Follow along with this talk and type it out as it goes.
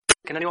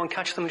Can anyone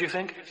catch them, do you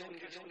think?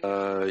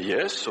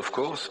 Yes, of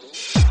course.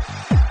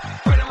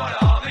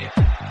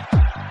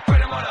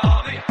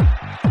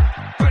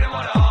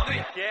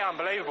 Yeah,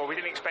 unbelievable. We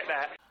didn't expect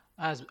that.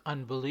 As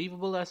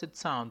unbelievable as it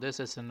sounds, this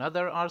is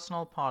another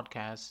Arsenal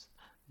podcast.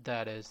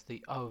 That is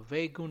the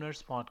Away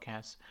Gooners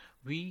podcast.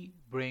 We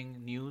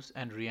bring news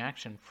and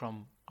reaction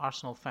from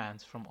Arsenal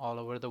fans from all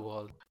over the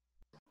world.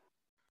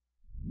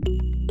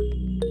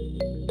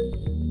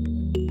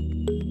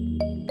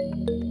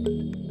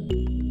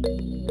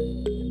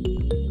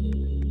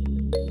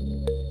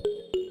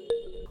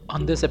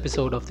 On this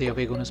episode of the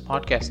Away Gooners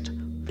podcast,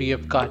 we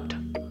have got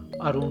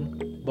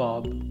Arun,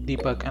 Bob,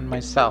 Deepak, and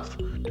myself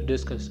to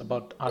discuss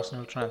about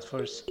Arsenal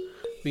transfers.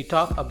 We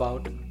talk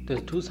about the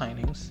two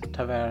signings,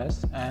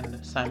 Tavarez and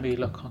Sambi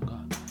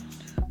Lokonga.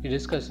 We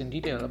discuss in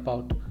detail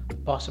about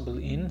possible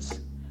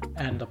ins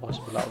and the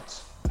possible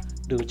outs.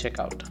 Do check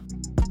out.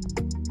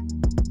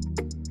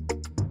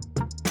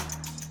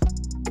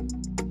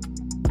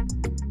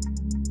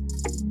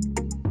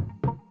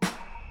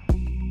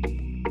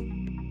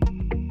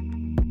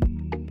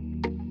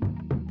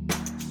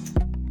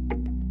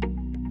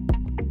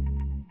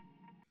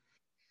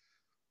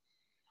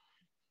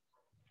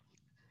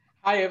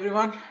 Hi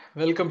everyone,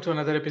 welcome to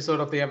another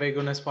episode of the Away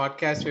Gooners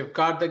podcast. We've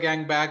got the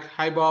gang back.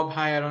 Hi Bob,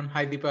 hi Arun,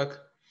 hi Deepak.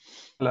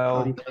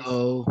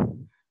 Hello.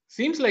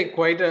 Seems like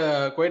quite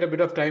a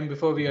bit of time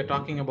before we are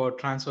talking about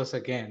transfers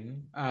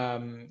again.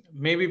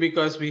 Maybe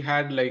because we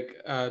had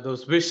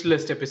those wish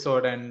list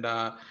episode and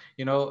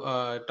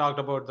talked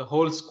about the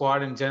whole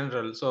squad in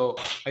general. So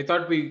I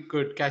thought we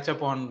could catch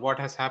up on what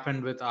has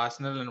happened with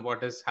Arsenal and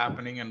what is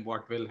happening and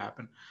what will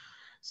happen.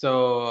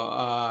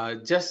 So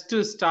just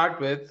to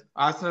start with,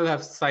 Arsenal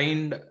have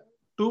signed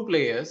two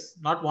players,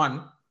 not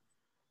one,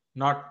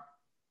 not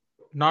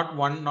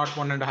one, not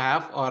one and a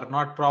half, or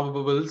not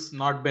probables,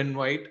 not Ben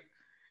White.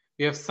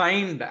 We have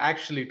signed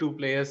actually two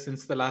players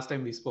since the last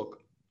time we spoke.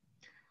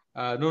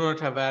 Nuno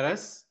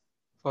Tavarez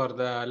for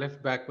the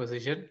left back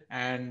position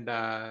and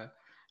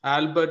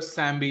Albert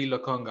Sambi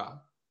Lokonga,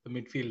 the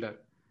midfielder.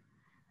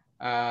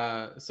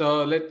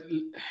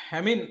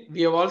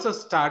 We have also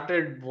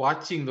started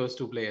watching those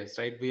two players,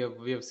 right?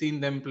 We have seen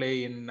them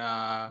play in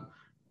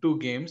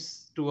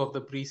two of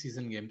the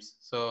preseason games.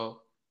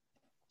 So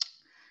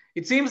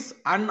it seems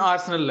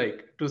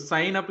un-Arsenal-like to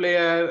sign a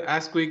player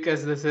as quick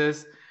as this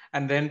is,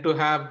 and then to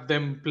have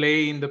them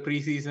play in the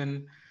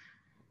preseason.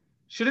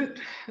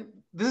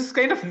 This is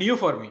kind of new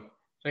for me,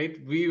 right?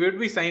 We would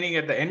be signing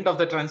at the end of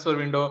the transfer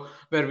window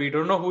where we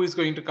don't know who is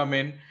going to come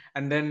in,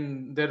 and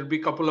then there will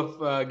be a couple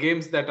of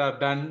games that are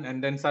done,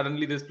 and then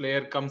suddenly this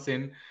player comes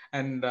in,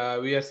 and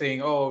we are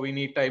saying, oh, we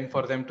need time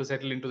for them to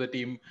settle into the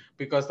team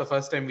because the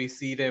first time we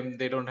see them,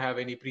 they don't have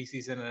any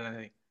preseason and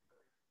anything.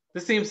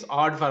 This seems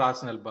odd for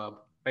Arsenal, Bob,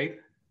 right?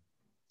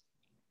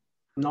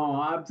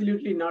 No,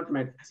 absolutely not,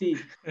 Matt. See,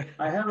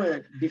 I have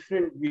a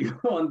different view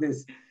on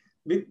this.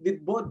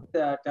 With both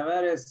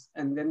Tavarez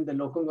and then the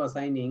Lokonga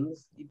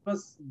signings,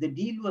 the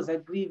deal was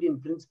agreed in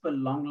principle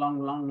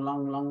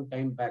long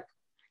time back.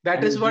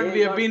 That is what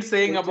we have been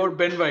saying about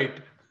Ben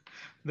White.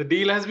 The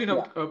deal has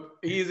been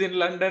he's in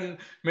London,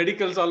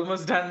 medical's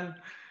almost done,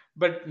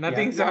 but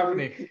nothing's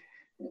happening.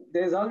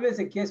 There's always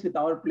a case with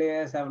our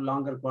players have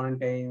longer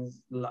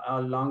quarantines,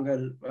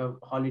 longer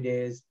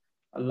holidays,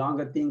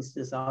 longer things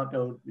to sort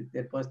out with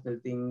their personal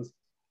things.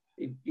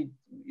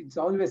 It's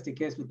always the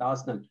case with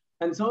Arsenal.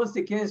 And so is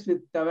the case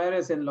with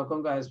Tavarez and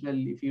Lokonga as well,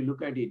 if you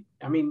look at it.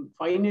 I mean,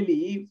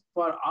 finally,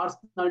 for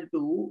Arsenal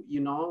to,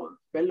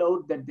 spell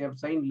out that they have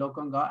signed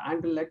Lokonga,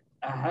 Anderlecht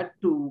had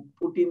to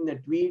put in a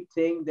tweet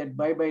saying that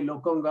bye-bye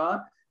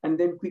Lokonga, and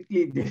then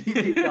quickly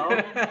delete it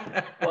out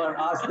for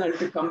Arsenal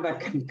to come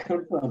back and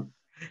confirm.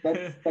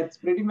 That's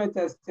pretty much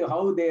as to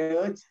how they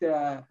urged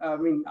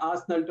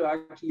Arsenal to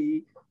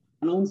actually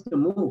announce the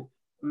move.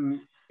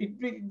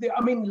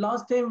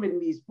 Last time when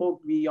we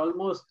spoke, we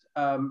almost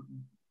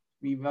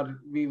we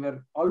were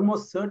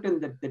almost certain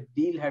that the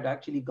deal had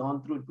actually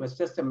gone through. It was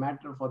just a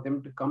matter for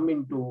them to come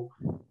into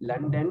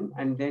London,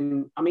 and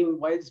then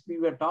whilst we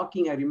were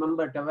talking, I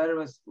remember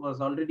Tavarez was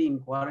already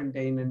in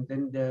quarantine, and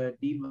then the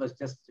deal was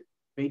just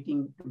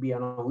waiting to be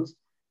announced.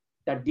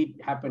 That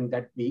did happen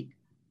that week.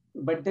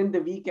 But then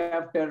the week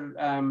after,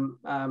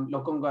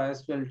 Lokonga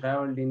as well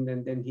traveled in,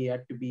 and then he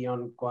had to be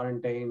on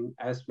quarantine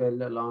as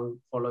well,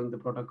 following the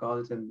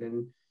protocols. And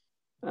then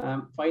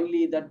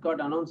finally that got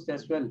announced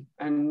as well.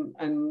 And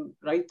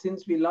right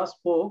since we last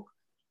spoke,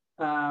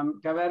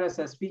 Tavarez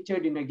has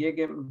featured in a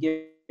game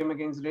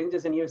against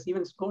Rangers, and he has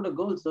even scored a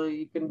goal. So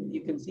you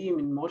can see him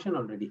in motion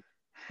already.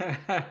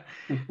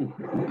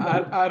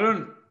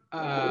 Arun,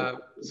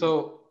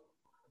 so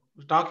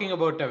talking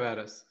about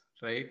Tavarez,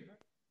 right?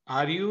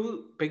 Are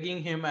you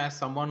pegging him as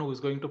someone who is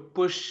going to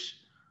push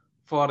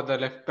for the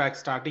left back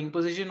starting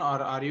position,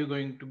 or are you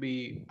going to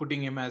be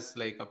putting him as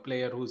like a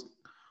player who's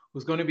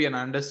going to be an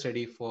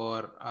understudy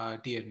for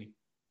Tierney?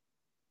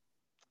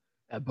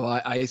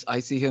 But I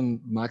see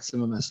him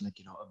maximum as a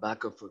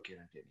backup for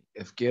Kieran Tierney.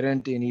 If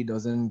Kieran Tierney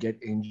doesn't get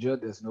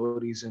injured, there's no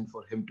reason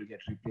for him to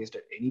get replaced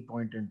at any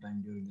point in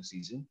time during the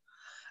season.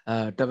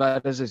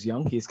 Tavares is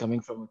young. He's coming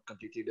from a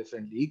completely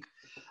different league.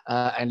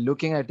 And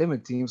looking at him,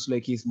 it seems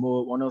like he's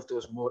more one of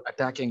those more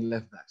attacking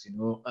left backs.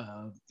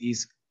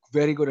 He's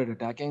very good at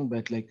attacking,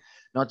 but like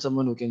not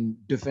someone who can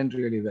defend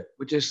really well,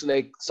 which is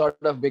like sort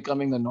of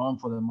becoming the norm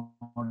for the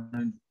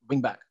modern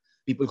wing back.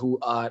 People who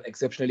are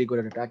exceptionally good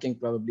at attacking,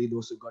 probably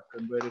those who got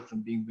converted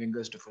from being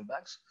wingers to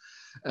fullbacks.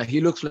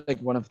 He looks like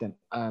one of them.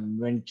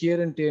 When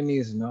Kieran Tierney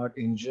is not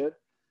injured,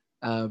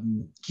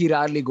 he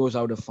rarely goes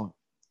out of form,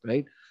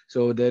 right?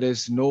 So there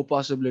is no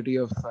possibility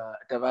of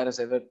Tavares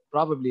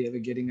probably ever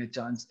getting a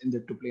chance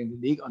to play in the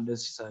league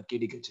unless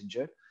KD gets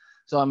injured.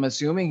 So I'm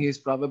assuming he's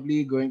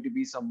probably going to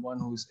be someone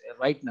who's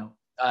right now.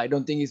 I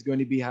don't think he's going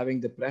to be having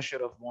the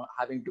pressure of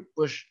having to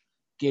push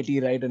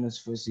KT right in his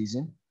first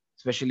season,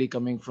 especially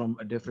coming from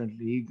a different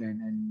league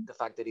and the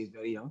fact that he's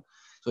very young.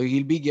 So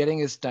he'll be getting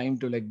his time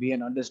to like be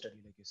an understudy,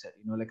 like you said,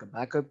 like a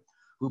backup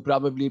who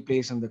probably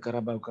plays in the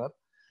Carabao Cup,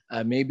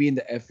 maybe in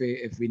the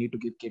FA if we need to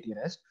give KT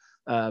rest.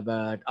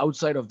 But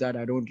outside of that,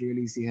 I don't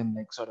really see him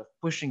like sort of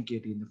pushing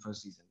KT in the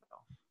first season now.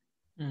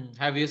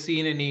 Have you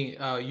seen any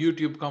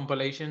YouTube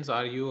compilations?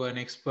 Are you an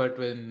expert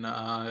in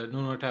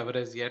Nuno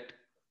Tavares yet?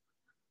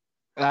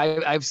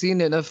 I've seen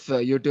enough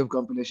YouTube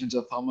compilations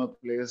of former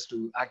players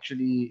to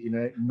actually,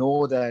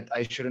 know that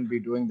I shouldn't be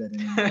doing that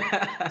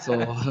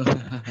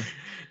anymore.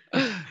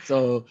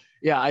 So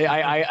yeah,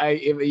 I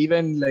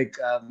even like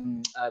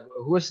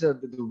who was the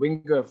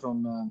winger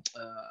from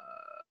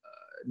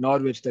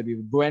Norwich that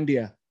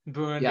Buendia.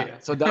 Yeah,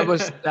 so that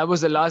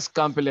was the last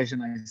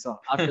compilation I saw.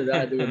 After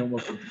that, there were no more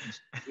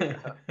compilations.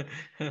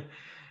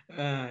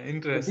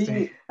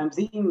 Interesting. I'm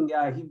seeing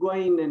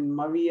Higuain and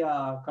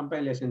Maria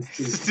compilations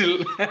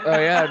still.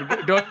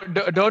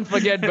 Don't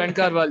forget Ben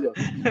Carvalho.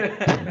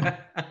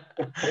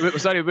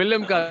 Sorry,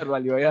 William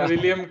Carvalho. Yeah,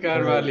 William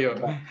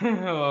Carvalho.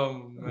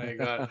 Oh my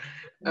God.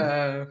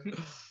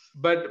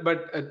 But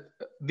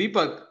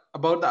Deepak,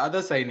 about the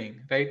other signing,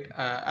 right?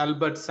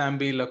 Albert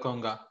Sambi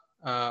lokonga.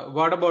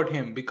 What about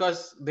him?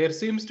 Because there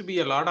seems to be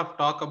a lot of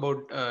talk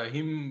about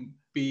him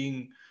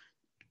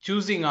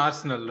choosing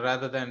Arsenal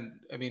rather than,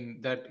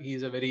 that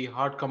he's a very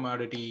hot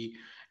commodity,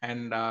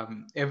 and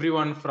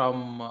everyone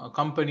from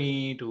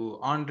company to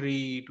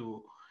Henry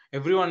to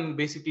everyone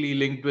basically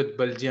linked with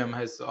Belgium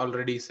has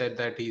already said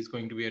that he's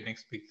going to be a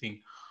next big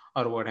thing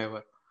or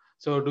whatever.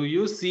 So do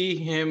you see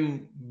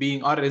him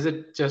being, or is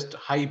it just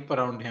hype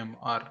around him,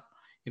 or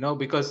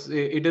because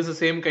it is the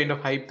same kind of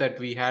hype that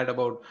we had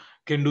about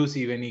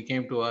Kendusi when he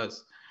came to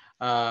us.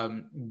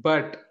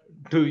 But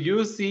do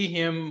you see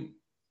him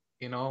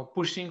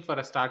pushing for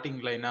a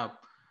starting lineup,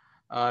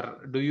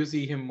 or do you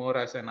see him more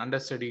as an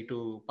understudy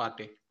to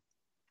Partey?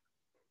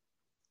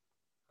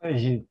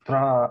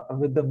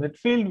 With the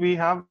midfield we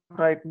have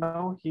right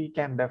now, he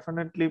can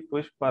definitely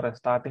push for a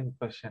starting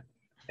position.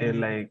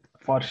 Like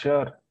for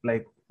sure,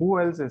 like who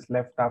else is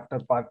left after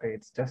Partey?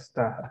 It's just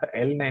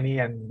El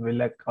Neni and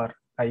Willock, or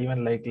I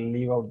even like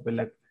leave out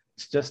Willock.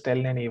 It's just El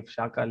Neni if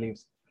Shaka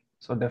leaves.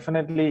 So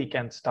definitely he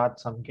can start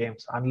some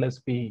games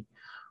unless we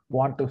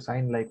want to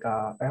sign like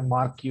a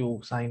Mark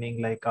U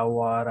signing like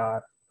Awar,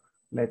 or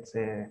let's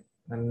say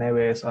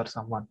Neves or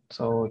someone.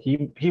 So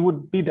he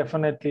would be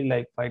definitely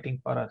like fighting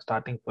for a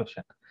starting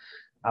position.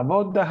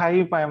 About the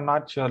hype, I am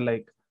not sure.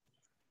 Like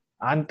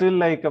until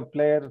like a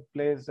player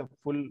plays a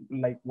full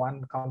like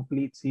one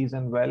complete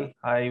season well,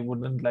 I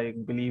wouldn't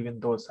like believe in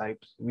those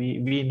hypes.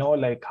 We know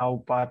like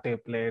how Partey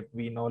played.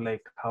 We know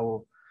like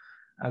how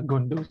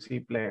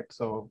Gunduzi played.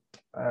 So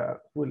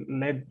we'll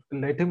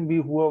let him be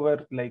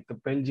whoever like the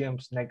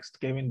Belgium's next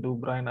Kevin De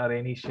Bruyne or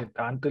any shit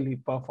until he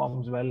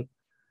performs well.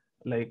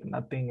 Like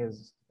nothing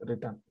is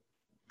written.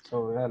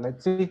 So yeah,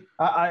 let's see.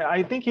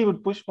 I think he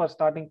would push for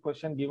starting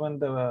position given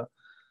the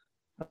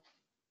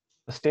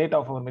state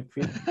of our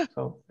midfield.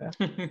 So yeah.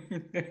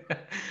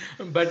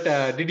 But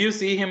did you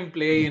see him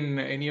play in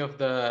any of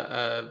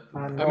the?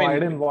 No, I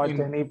didn't watch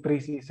any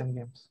preseason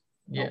games.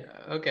 No. Yeah.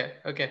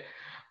 Okay.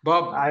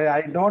 Bob,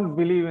 I don't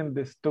believe in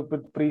this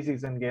stupid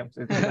preseason games.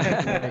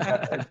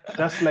 It's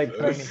just like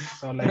training.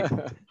 So like.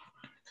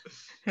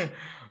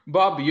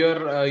 Bob,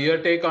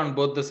 your take on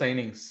both the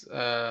signings.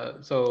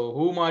 So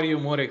whom are you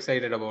more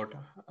excited about?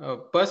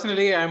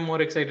 Personally, I'm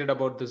more excited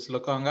about this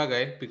Lokonga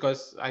guy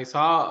because I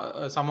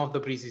saw some of the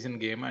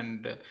preseason game,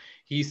 and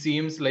he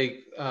seems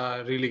like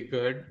really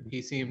good.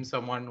 He seems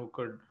someone who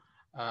could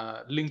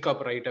link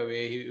up right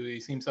away. He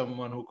seems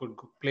someone who could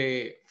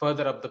play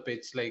further up the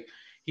pitch. Like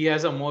he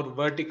has a more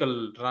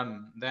vertical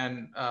run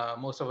than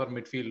most of our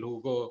midfield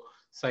who go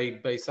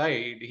side by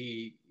side.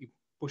 He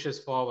pushes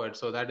forward.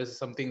 So that is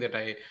something that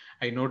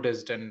I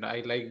noticed, and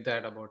I like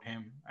that about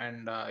him.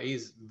 And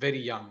he's very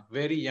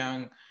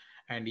young,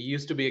 and he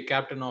used to be a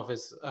captain of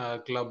his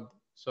club.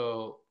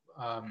 So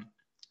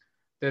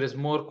there is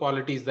more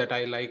qualities that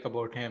I like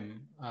about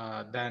him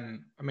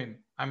than,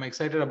 I'm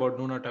excited about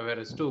Nuno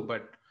Tavares too,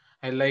 but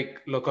I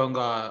like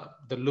Lokonga,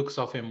 the looks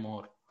of him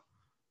more.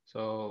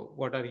 So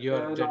what are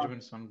your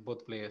judgments on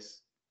both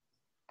players?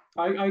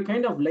 I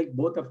kind of like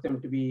both of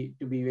them to be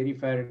very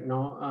fair.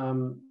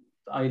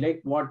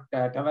 what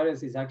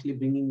Tavarez is actually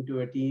bringing to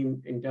a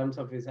team in terms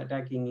of his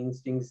attacking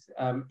instincts.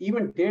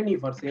 Even Tierney,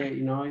 for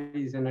say,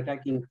 is an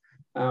attacking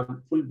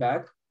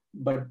fullback,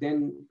 but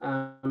then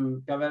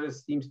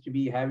Tavarez seems to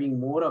be having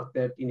more of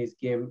that in his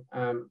game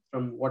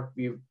from what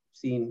we've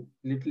seen,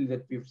 little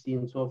that we've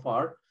seen so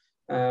far.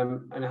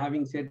 And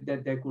having said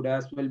that, there could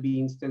as well be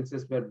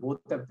instances where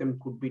both of them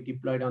could be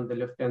deployed on the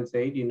left-hand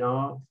side,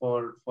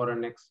 for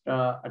an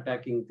extra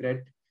attacking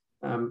threat.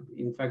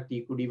 In fact,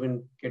 he could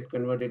even get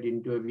converted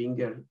into a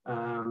winger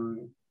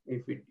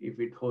if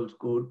it holds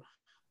good.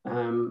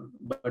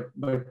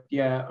 But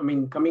yeah, I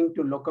mean, coming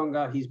to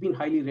Lokonga, he's been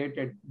highly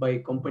rated by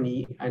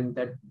company, and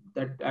that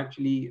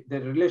actually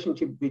the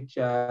relationship which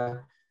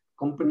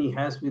company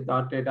has with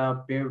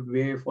Arteta paved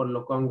way for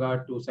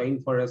Lokonga to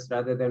sign for us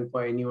rather than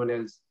for anyone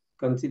else,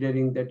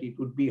 considering that it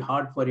would be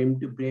hard for him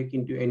to break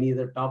into any of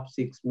the top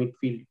 6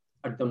 midfield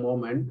at the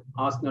moment.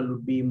 Arsenal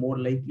would be more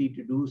likely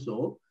to do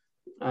so.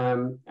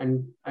 And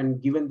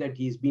given that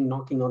he's been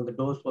knocking on the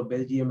doors for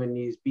Belgium and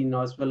he's been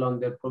as well on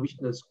their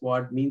provisional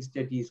squad, means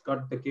that he's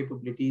got the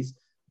capabilities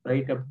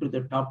right up to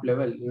the top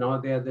level.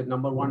 They are the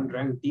number 1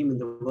 ranked team in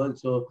the world.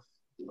 So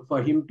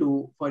for him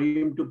to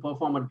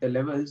perform at the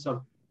levels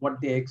of what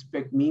they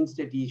expect means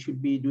that he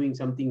should be doing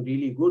something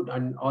really good.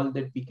 And all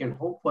that we can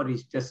hope for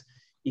is just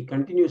he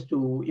continues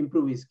to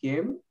improve his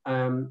game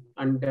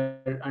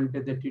under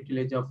the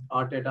tutelage of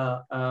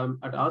Arteta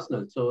at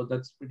Arsenal. So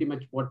that's pretty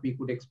much what we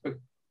could expect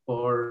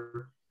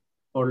for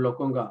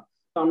Lokonga.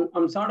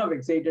 I'm sort of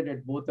excited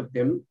at both of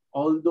them,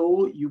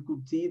 although you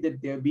could see that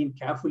they have been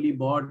carefully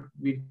bought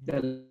with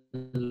a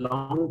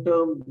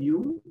long-term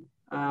view.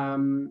 I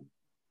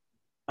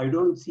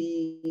don't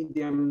see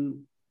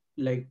them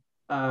like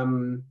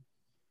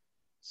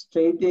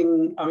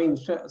starting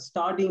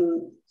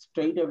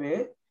straight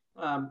away,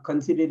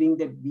 considering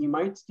that we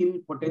might still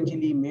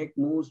potentially make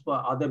moves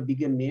for other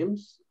bigger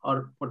names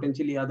or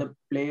potentially other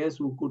players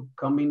who could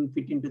come in,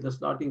 fit into the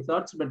starting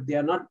slots, but they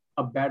are not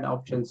a bad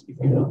options if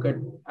you look at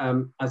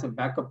as a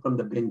backup from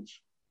the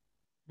bench.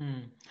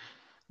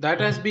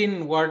 That has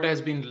been what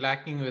has been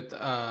lacking with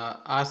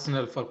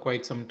Arsenal for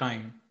quite some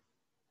time,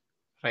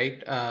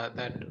 right?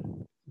 That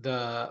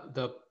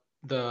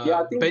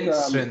the bench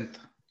strength.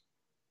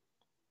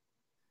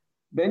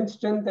 Bench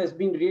strength has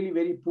been really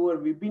very poor.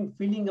 We've been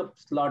filling up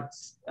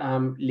slots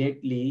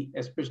lately,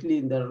 especially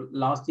in the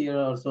last year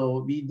or so.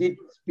 We did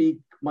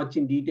speak much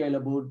in detail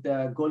about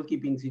the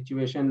goalkeeping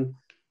situation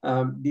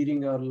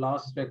during our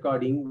last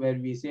recording, where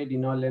we said,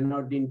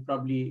 Leonard didn't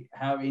probably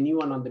have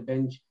anyone on the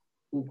bench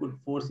who could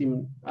force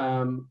him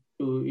to,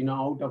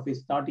 out of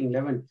his starting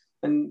 11.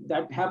 And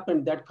that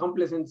happened. That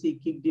complacency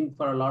kicked in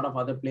for a lot of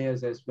other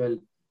players as well.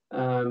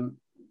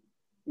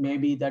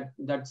 Maybe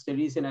that's the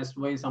reason as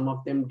to why some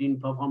of them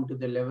didn't perform to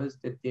the levels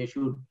that they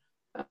should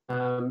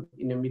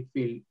in a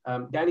midfield.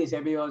 Dani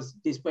Ceballos,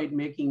 despite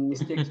making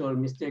mistakes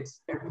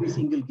every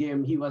single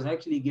game, he was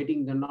actually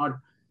getting the nod,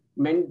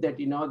 meant that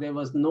there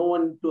was no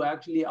one to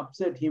actually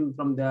upset him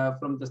from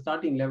the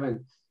starting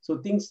 11. So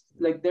things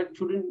like that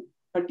shouldn't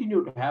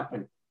continue to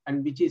happen,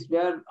 and which is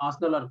where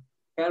Arsenal are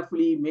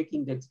carefully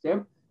making that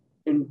step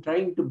in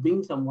trying to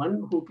bring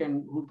someone who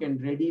can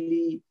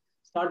readily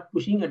start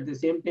pushing, at the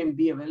same time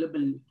be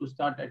available to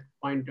start at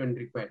point when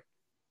required.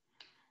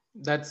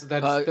 That's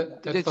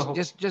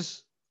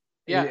just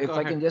yeah. If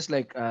I can just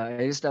I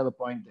just have a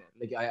point there.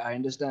 Like I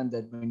understand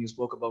that when you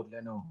spoke about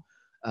Leno,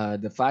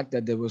 the fact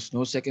that there was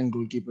no second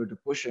goalkeeper to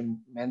push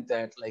him meant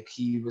that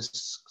he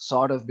was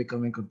sort of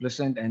becoming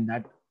complacent, and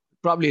that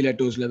probably led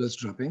to his levels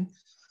dropping.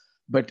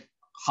 But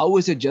how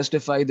is it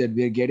justified that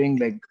we're being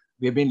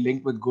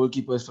linked with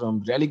goalkeepers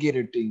from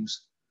relegated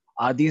teams?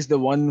 Are these the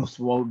ones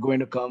who are going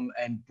to come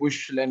and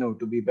push Leno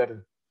to be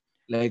better?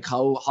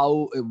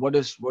 What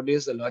is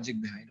the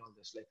logic behind all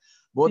this?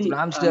 Both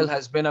Ramsdale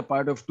has been a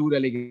part of 2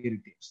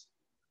 relegated teams.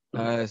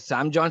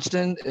 Sam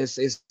Johnston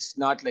is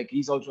not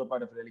he's also a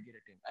part of a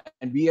relegated team,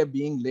 and we are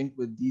being linked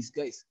with these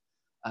guys.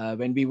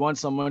 When we want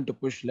someone to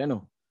push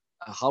Leno,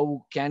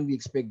 how can we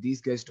expect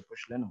these guys to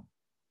push Leno?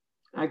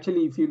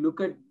 Actually, if you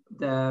look at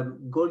the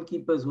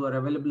goalkeepers who are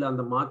available on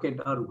the market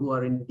or who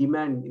are in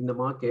demand in the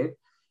market,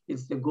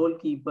 it's the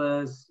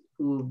goalkeepers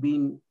who've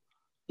been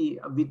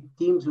with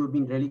teams who've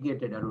been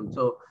relegated, Arun.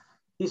 So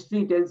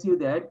history tells you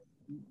that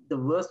the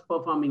worst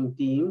performing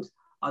teams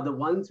are the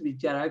ones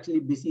which are actually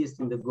busiest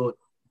in the goal.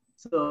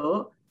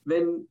 So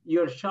when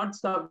your shot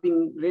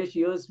stopping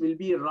ratios will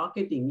be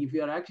rocketing, if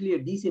you are actually a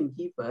decent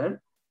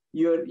keeper,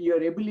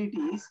 your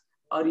abilities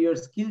or your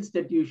skills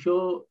that you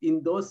show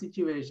in those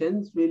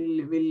situations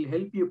will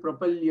help you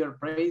propel your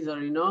price,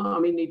 or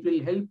it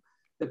will help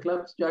the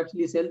clubs to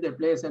actually sell their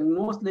players. And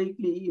most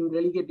likely in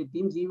relegated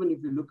teams, even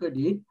if you look at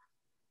it,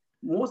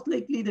 most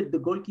likely that the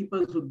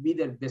goalkeepers would be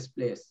their best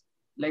players.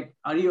 Like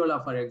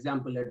Ariola, for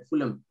example, at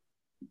Fulham.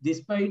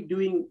 Despite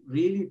doing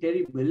really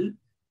terrible,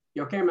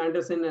 Joachim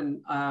Andersen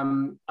and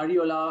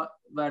Ariola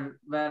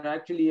were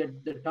actually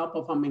at the top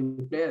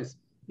performing players,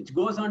 which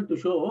goes on to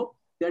show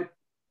that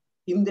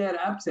in their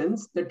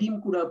absence, the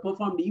team could have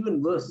performed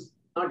even worse,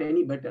 not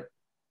any better.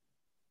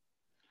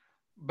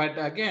 But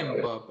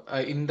again, Bob,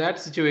 in that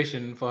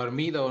situation, for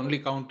me, the only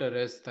counter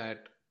is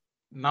that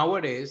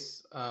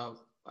nowadays,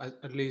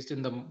 at least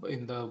in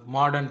the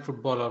modern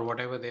football or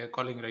whatever they are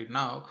calling right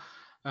now,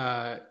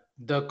 uh,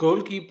 the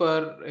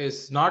goalkeeper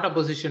is not a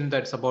position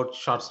that's about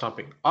shot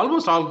stopping.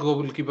 Almost all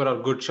goalkeeper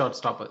are good shot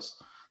stoppers.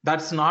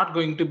 That's not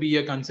going to be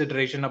a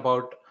consideration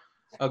about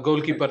a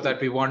goalkeeper that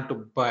we want to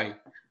buy.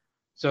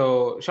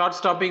 So short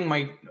stopping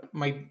might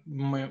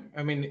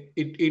I mean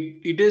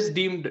it is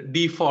deemed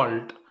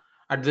default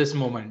at this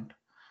moment.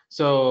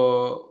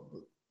 So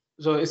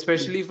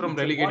especially from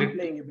It's a ball relegated,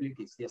 playing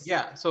abilities. Yes.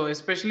 yeah. So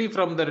especially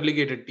from the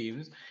relegated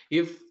teams,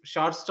 if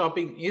short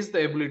stopping is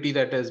the ability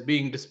that is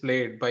being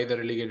displayed by the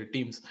relegated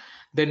teams,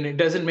 then it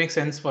doesn't make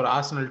sense for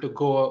Arsenal to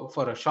go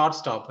for a short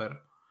stopper,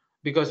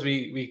 because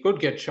we could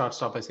get short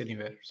stoppers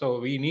anywhere. So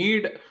we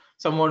need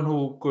someone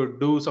who could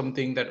do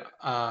something that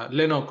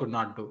Leno could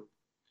not do,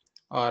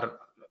 or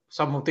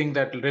something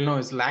that Renault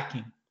is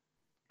lacking,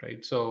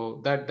 right?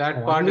 So that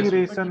part Only is.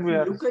 reason we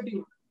are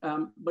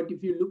But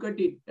if you look at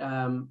it,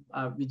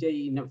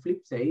 Vijay, in a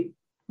flip side,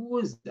 who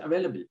is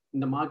available in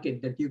the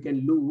market that you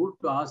can lure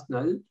to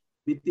Arsenal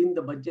within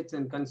the budgets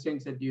and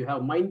constraints that you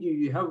have? Mind you,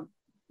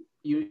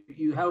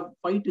 you have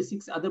 5 to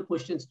 6 other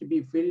positions to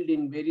be filled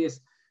in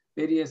various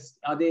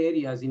other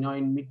areas, in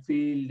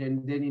midfield,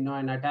 and then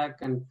in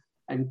attack,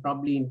 and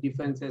probably in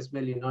defense as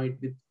well,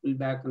 with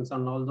fullback and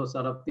some all those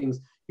sort of things.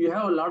 You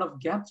have a lot of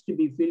gaps to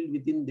be filled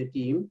within the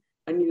team,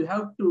 and you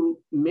have to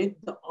make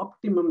the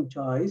optimum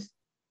choice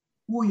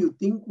who you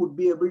think would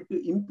be able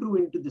to improve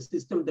into the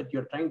system that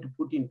you're trying to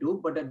put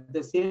into, but at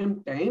the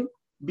same time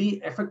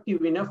be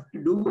effective enough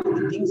to do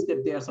the things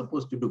that they are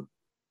supposed to do.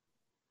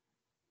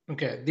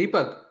 Okay,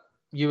 Deepak,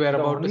 you were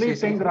the about to say only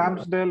thing something.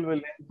 Ramsdale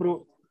will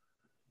improve.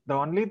 The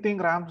only thing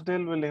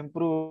Ramsdale will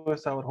improve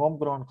is our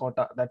homegrown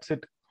quota. That's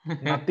it.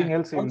 Nothing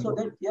else he will Also,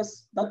 do.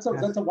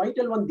 that's a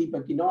vital one,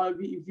 Deepak.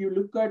 If you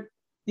look at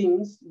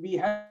things, we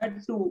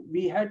had See, to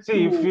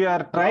if we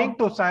are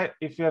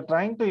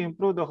trying to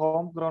improve the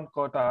homegrown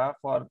quota,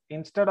 for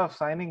instead of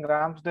signing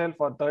Ramsdale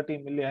for 30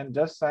 million,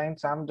 just sign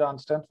Sam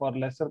Johnston for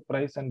lesser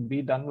price and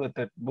be done with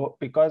it.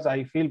 Because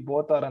I feel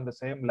both are on the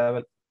same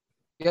level.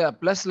 Yeah,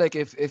 plus like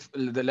if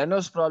the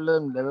Leno's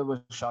problem never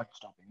was shot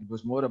stopping, it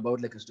was more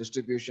about like his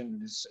distribution,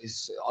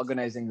 his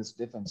organizing his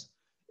defense.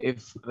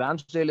 If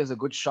Ramsdale is a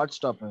good shot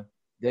stopper,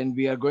 then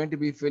we are going to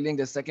be filling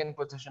the second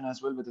position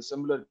as well with a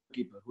similar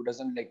keeper who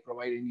doesn't like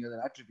provide any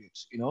other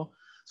attributes, you know.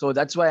 So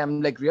that's why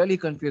I'm like really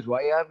confused.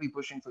 Why are we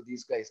pushing for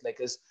these guys? Like,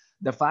 is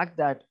the fact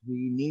that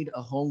we need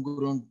a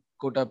homegrown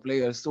quota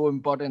player so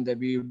important that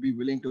we would be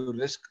willing to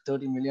risk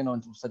 30 million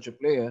on such a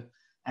player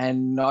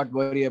and not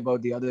worry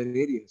about the other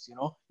areas? You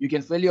know, you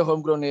can fill your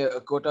homegrown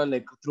quota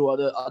like through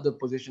other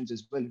positions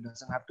as well. It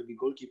doesn't have to be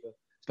goalkeeper,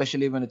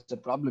 especially when it's a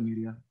problem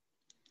area.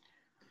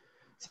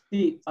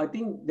 See, I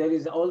think there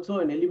is also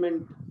an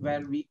element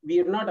where we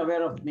are not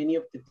aware of many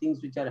of the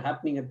things which are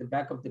happening at the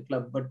back of the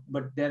club,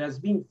 but there has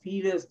been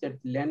feelers that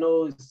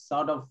Leno is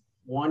sort of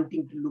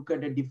wanting to look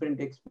at a different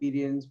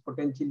experience,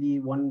 potentially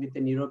one with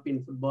an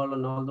European football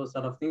and all those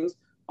sort of things.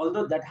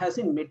 Although that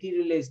hasn't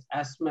materialized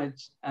as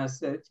much as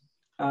such,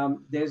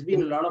 there's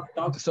been a lot of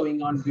talks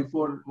going on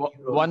before.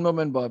 One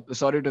moment, Bob.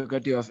 Sorry to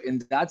cut you off.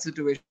 In that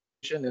situation,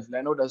 if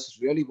Leno does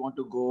really want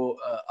to go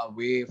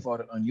away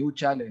for a new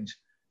challenge,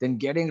 then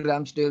getting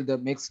Ramsdale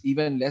that makes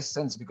even less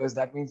sense, because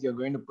that means you're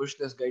going to push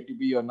this guy to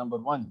be your number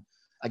one.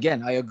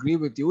 Again, I agree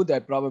with you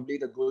that probably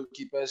the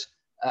goalkeepers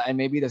and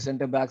maybe the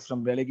centre backs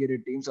from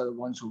relegated teams are the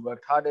ones who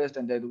worked hardest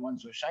and they're the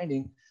ones who are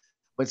shining.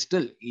 But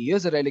still, he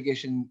is a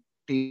relegation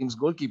team's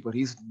goalkeeper.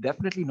 He's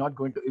definitely not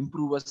going to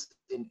improve us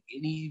in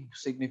any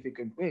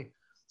significant way.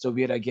 So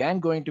we are again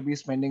going to be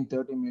spending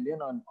 30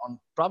 million on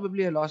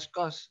probably a lost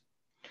cause.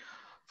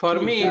 For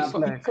me,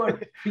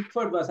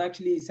 Pickford was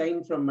actually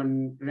signed from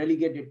a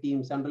relegated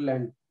team,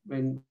 Sunderland,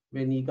 when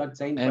he got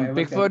signed. And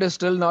Pickford is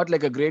still not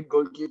like a great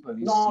goalkeeper.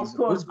 He's of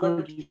course,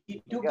 but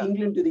he took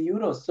England to the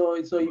Euros. So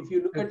if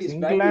you look at his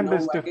England value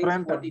is now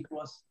different. What it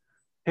was.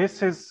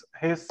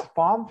 His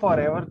form for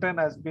Everton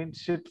has been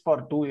shit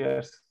for 2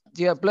 years.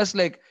 Yeah, plus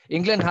like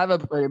England have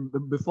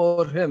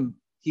before him,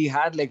 he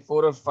had like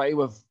 4 or 5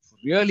 of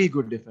really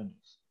good defenders.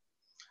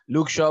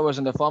 Luke Shaw was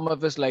in the form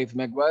of his life.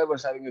 Maguire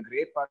was having a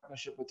great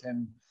partnership with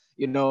him.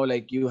 You know,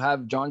 like you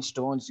have John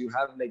Stones, you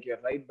have like your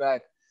right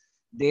back.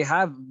 They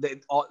have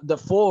the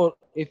 4,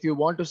 if you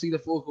want to see the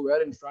 4 who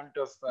were in front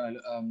of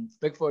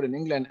Pickford in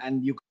England,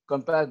 and you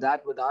compare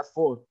that with our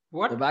 4,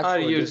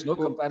 there's no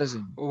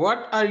comparison.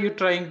 What are you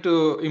trying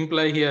to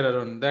imply here,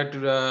 Arun? That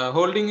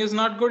holding is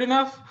not good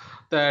enough?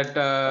 That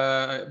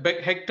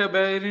Hector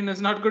Bellerin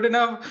is not good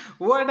enough?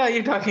 What are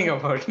you talking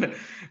about?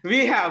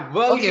 We have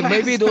Okay,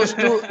 maybe those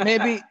two,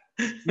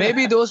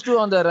 maybe those two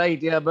on the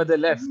right, yeah, but the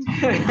left.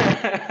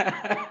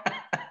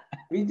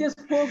 We just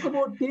spoke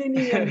about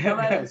Tierney and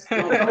Tavarez.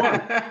 No, come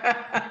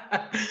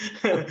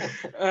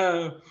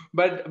on.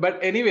 But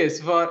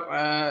anyways, for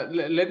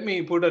let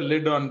me put a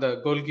lid on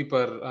the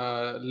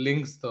goalkeeper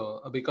links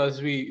though,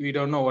 because we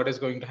don't know what is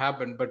going to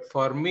happen. But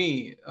for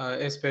me,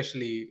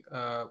 especially,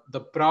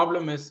 the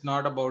problem is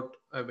not about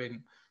I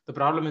mean, the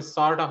problem is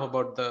sort of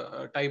about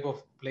the type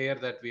of player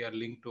that we are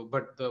linked to.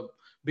 But the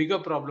bigger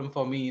problem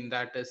for me in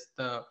that is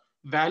the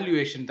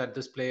valuation that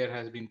this player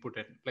has been put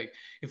in. Like,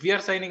 if we are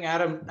signing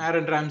Aaron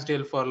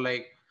Ramsdale for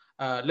like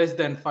less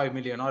than 5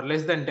 million or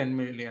less than 10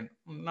 million,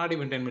 not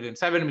even 10 million,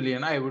 7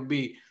 million, I would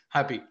be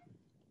happy.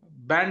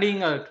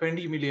 Banding a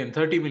 20 million,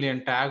 30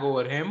 million tag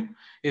over him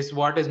is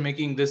what is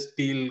making this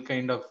deal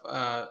kind of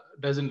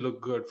doesn't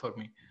look good for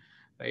me,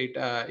 right?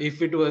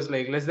 If it was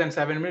like less than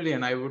 7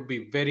 million, I would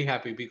be very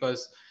happy,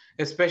 because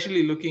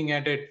especially looking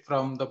at it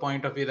from the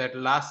point of view that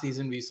last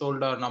season we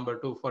sold our number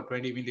 2 for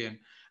 20 million,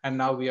 and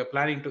now we are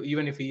planning to,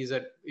 even if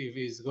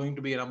he's going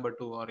to be a number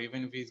 2, or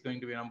even if he's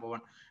going to be a number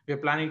 1, we are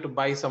planning to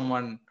buy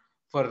someone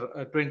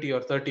for 20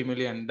 or 30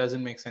 million.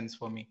 Doesn't make sense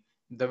for me.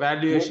 The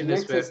valuation is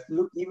makes where, us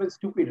look even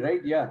stupid,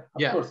 right? Yeah,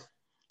 of course.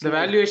 the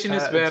valuation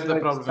is where it's the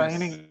like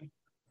problem is.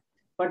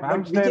 But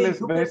Ramsdale Vijay,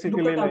 is look at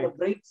basically on the like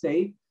bright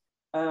side.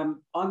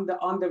 On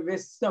the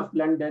west of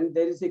London,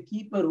 there is a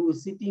keeper who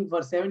is sitting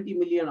for 70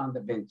 million on the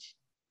bench.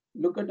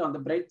 Look at on the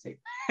bright side.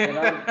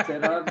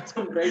 There are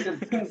some brighter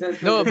things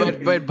as well.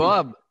 No, but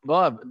Bob,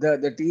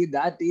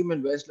 that team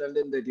in West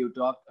London that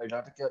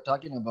you're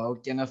talking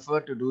about can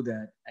afford to do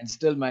that and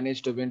still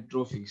manage to win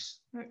trophies.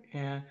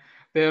 Yeah,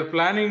 they are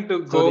planning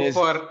to So go there's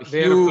for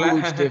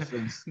huge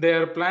difference. they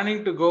are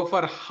planning to go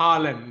for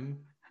Haaland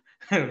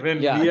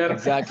when Yeah, we are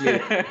exactly.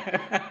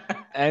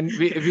 And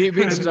we've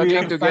been and we struggling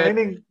are to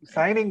get.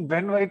 signing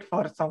Ben White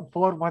for some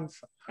 4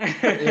 months.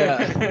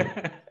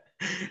 Yeah.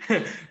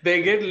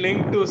 They get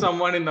linked to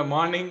someone in the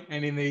morning,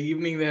 and in the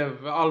evening they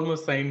have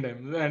almost signed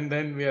them, and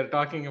then we are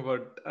talking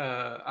about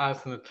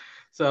Arsenal.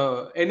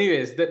 So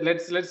anyways,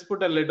 let's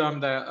put a lid on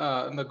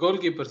the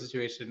goalkeeper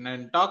situation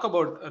and talk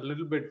about a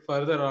little bit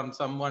further on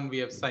someone we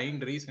have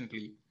signed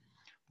recently,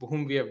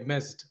 whom we have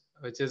missed,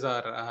 which is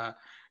our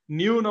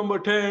new number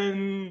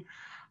 10,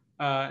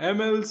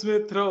 ML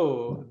Smith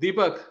Rowe.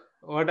 Deepak,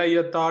 what are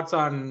your thoughts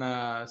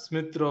on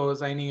Smith Rowe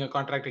signing a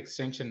contract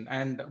extension,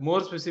 and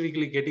more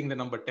specifically getting the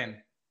number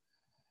 10?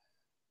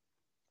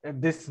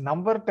 This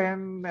number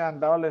 10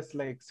 and all is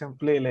like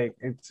simply like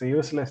it's a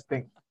useless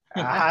thing.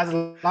 As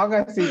long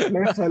as he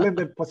plays well in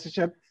that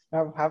position,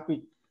 I'm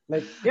happy.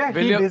 Like, yeah,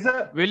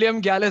 William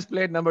Gallas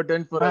played number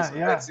 10 for us.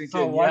 Yeah.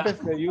 So what is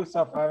the use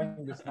of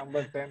having this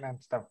number 10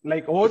 and stuff?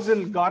 Like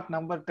Ozil got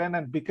number 10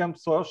 and become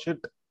so shit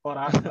for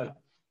Arsenal.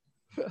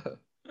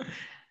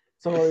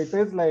 So it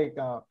is like,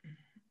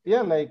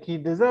 like he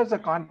deserves a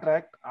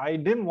contract. I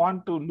didn't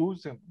want to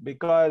lose him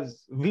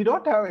because we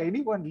don't have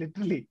anyone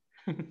literally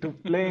to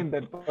play in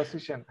that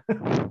position.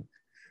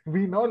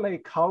 We know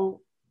like how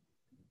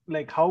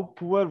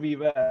poor we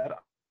were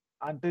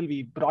until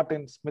we brought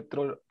in Smith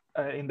Rowe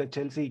in the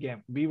Chelsea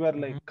game. We were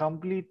like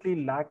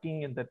completely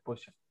lacking in that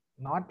position.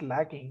 Not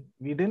lacking.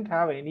 We didn't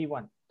have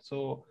anyone.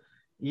 So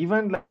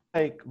even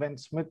like when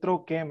Smith Rowe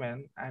came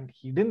in and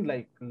he didn't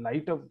like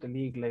light up the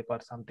league like or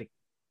something.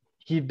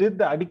 He did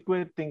the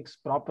adequate things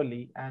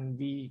properly, and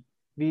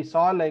we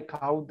saw like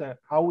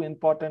how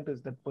important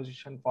is that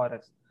position for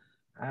us,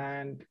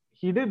 and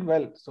he did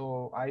well.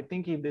 So I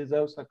think he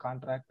deserves a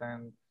contract.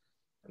 And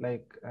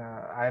like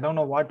I don't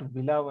know what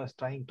Villa was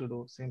trying to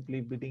do,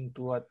 simply bidding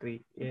 2 or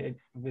 3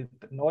 with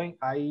knowing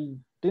I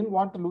didn't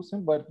want to lose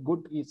him, but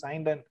good he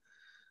signed, and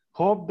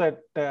hope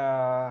that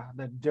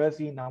the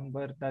jersey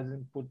number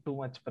doesn't put too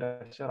much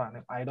pressure on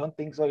him. I don't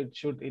think so.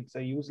 It's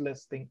a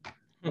useless thing,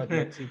 but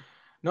let's see.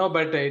 No,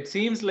 but it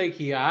seems like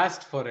he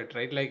asked for it,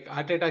 right? Like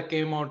Arteta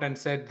came out and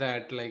said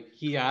that like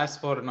he asked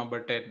for number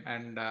 10,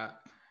 and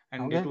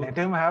okay, let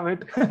him have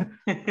it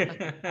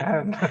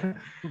and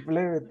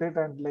play with it,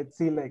 and let's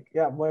see. Like,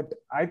 yeah, but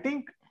I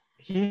think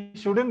he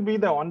shouldn't be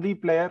the only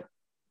player.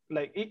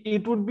 Like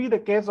it would be the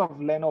case of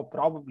Leno,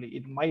 probably.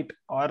 It might,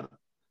 or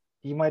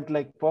he might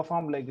like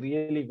perform like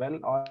really well,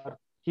 or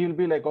he'll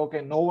be like,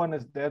 okay, no one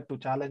is there to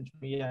challenge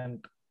me,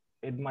 and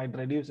it might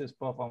reduce his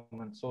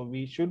performance. So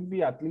we should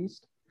be at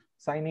least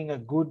signing a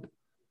good.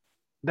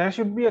 There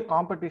should be a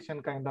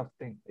competition kind of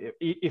thing.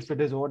 If it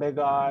is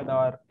Odegaard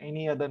or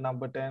any other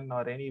number 10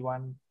 or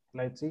anyone,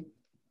 let's see.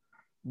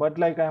 But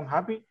like, I'm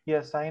happy he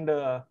has signed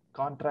a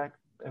contract.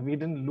 We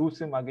didn't lose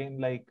him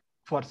again, like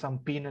for some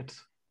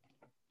peanuts.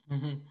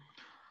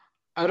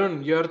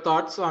 Arun, your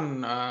thoughts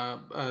on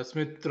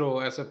Smith Rowe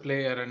as a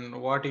player and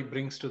what he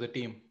brings to the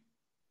team?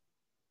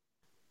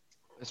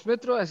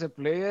 Smith Rowe as a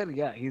player,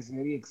 yeah, he's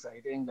very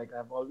exciting. Like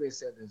I've always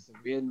said, is the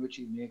way in which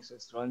he makes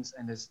his runs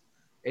and his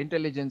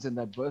intelligence and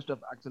that burst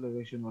of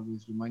acceleration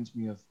always reminds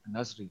me of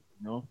Nasri.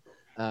 You know,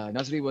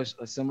 Nasri was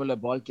a similar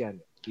ball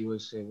carrier. He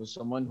was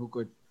someone who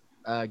could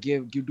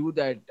do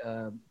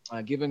that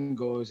give and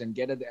goes and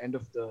get at the end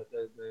of the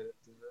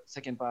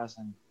second pass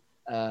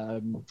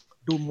and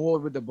do more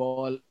with the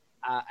ball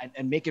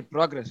and make it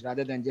progress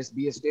rather than just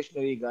be a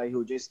stationary guy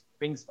who just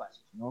pings fast.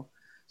 You know.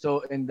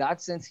 So in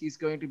that sense, he's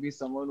going to be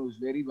someone who's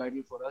very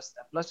vital for us.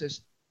 Plus his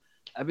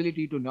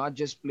ability to not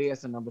just play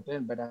as a number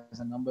 10, but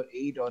as a number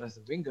 8 or as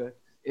a winger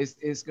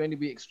is going to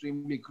be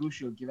extremely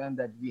crucial, given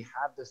that we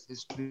have this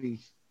history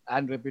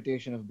and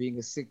reputation of being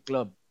a sick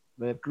club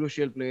where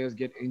crucial players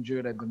get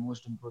injured at the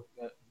most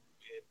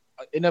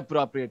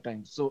inappropriate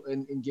times. So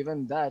in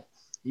given that,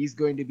 he's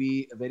going to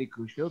be very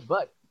crucial.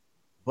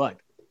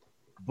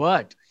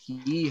 But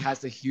he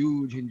has a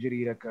huge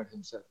injury record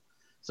himself.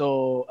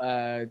 So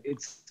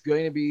it's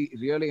going to be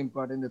really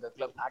important that the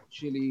club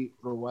actually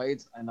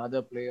provides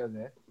another player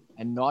there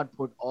and not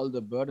put all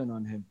the burden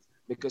on him.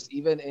 Because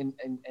even in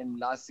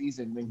last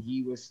season, when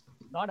he was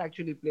not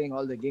actually playing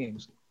all the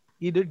games,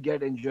 he did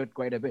get injured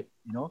quite a bit,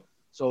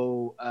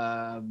 So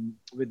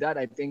with that,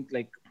 I think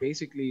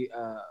basically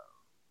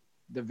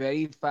the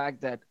very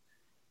fact that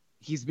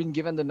he's been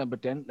given the number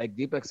 10, like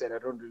Deepak said, I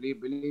don't really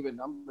believe in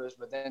numbers,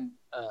 but then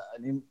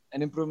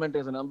an improvement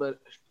as a number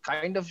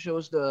kind of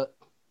shows the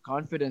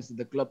confidence that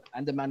the club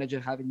and the manager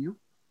have in you,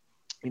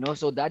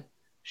 so that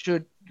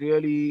should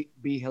really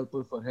be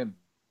helpful for him,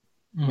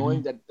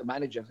 knowing that the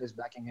manager is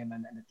backing him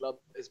and the club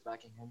is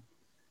backing him.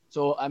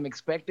 So I'm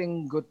expecting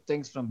good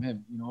things from him,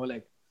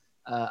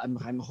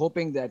 I'm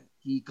hoping that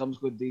he comes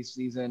good this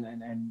season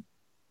and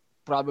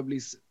probably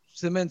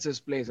cements his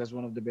place as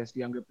one of the best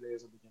younger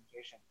players of the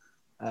generation.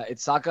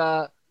 It's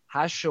Saka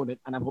has shown it,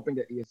 and I'm hoping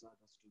that ESR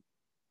does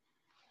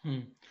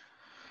too.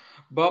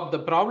 Bob, the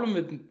problem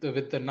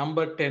with the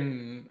number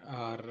 10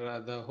 or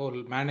the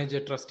whole manager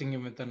trusting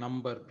him with the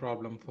number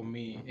problem for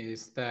me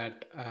is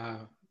that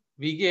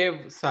we gave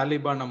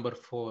Saliba number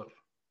 4,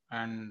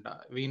 and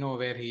we know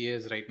where he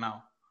is right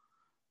now.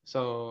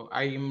 So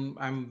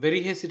I'm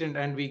very hesitant,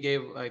 and we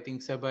gave, I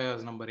think,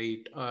 Ceballos number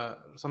 8,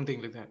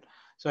 something like that.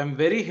 So I'm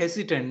very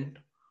hesitant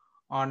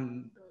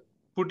on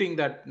putting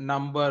that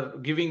number,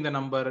 giving the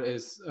number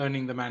is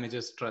earning the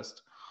manager's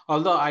trust.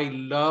 Although I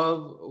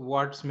love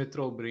what Smith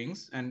Rowe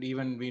brings, and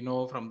even we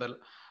know from the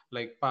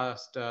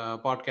past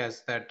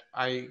podcasts that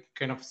I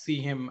kind of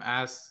see him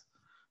as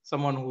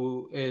someone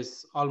who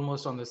is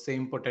almost on the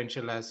same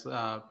potential as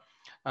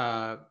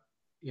Saka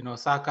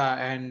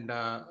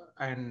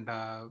and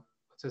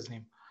what's his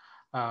name,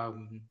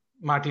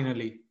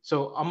 Martinelli.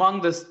 So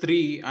among these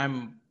 3,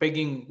 I'm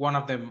pegging one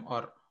of them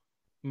or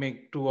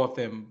make 2 of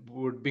them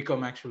would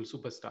become actual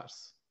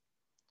superstars.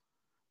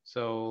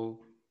 So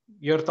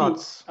your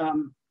thoughts?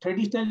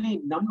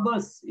 Traditionally, number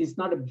is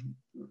not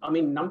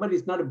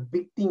a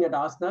big thing at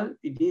Arsenal.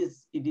 It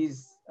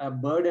is a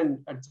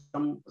burden at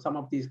some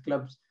of these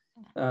clubs,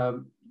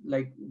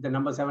 like the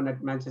number 7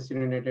 at Manchester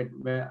United,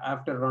 where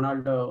after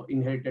Ronaldo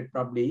inherited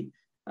probably.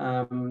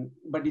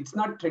 But it's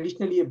not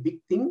traditionally a big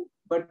thing.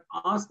 But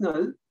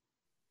Arsenal,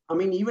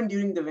 even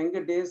during the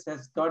Wenger days,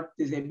 has got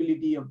this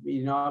ability of,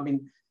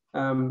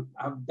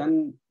 I've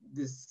done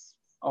this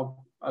of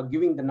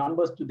giving the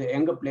numbers to the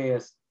younger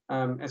players,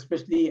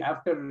 especially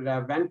after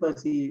Van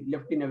Persie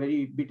left in a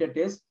very bitter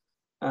taste.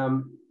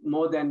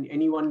 More than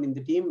anyone in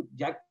the team,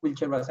 Jack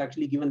Wilshere was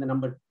actually given the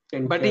number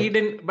 10. But he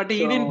didn't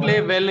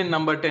play well in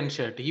number 10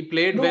 shirt. He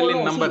played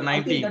in number 19.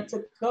 I think that's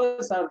a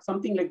curse or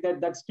something like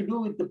that. That's to do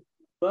with the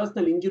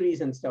personal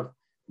injuries and stuff.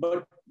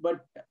 But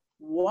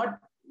what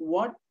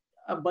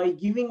by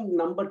giving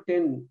number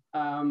 10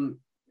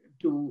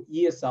 to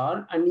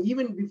ESR, and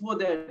even before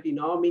that,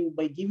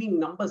 by giving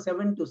number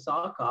 7 to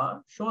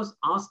Saka, shows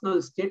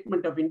Arsenal's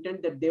statement of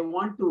intent that they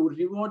want to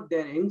reward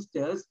their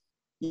youngsters,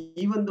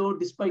 even though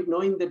despite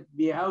knowing that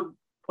we have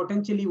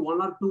potentially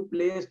 1 or 2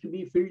 players to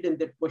be filled in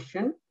that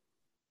position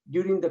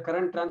during the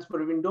current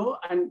transfer window.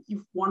 And if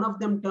one of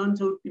them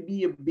turns out to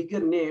be a bigger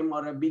name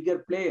or a bigger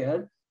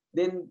player,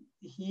 then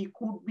he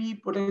could be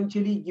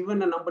potentially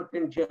given a number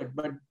 10 shirt.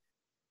 But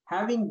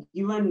having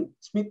given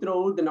Smith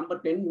Rowe the number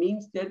 10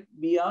 means that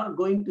we are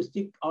going to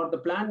stick, or the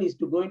plan is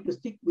going to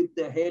stick with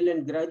the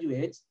Haaland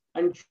graduates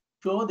and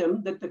show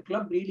them that the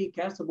club really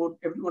cares about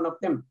every one of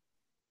them.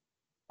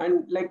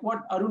 And like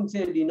what Arun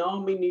said,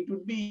 it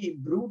would be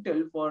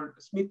brutal for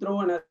Smith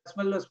Rowe and as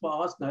well as for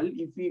Arsenal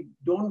if we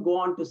don't go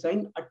on to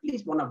sign at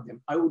least one of them.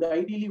 I would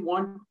ideally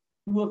want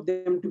 2 of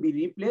them to be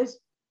replaced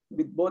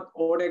with both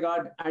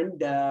Odegaard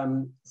and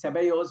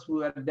Ceballos,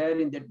 who are there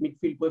in that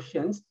midfield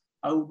positions.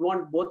 I would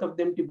want both of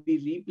them to be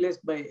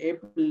replaced by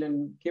able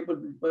and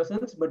capable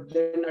persons, but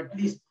then at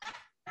least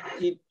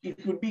it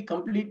would be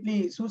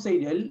completely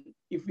suicidal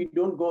if we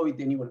don't go with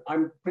anyone.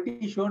 I'm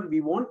pretty sure we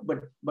won't,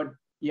 but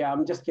yeah,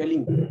 I'm just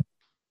telling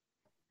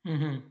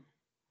you.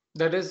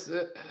 That is,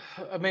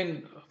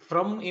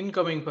 from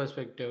incoming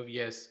perspective,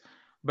 yes.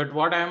 But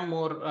what I'm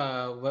more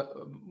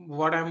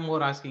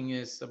asking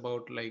is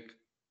about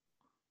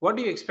what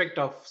do you expect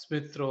of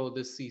Smith Rowe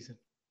this season?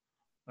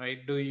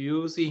 Right? Do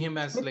you see him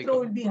as Smith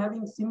Rowe will be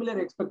having similar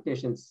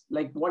expectations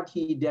like what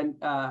he did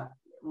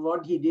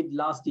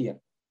last year.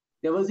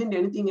 There wasn't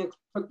anything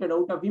expected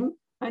out of him,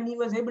 and he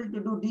was able to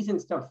do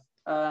decent stuff,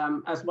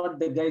 as what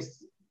the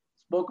guys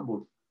spoke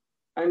about.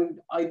 And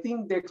I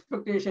think the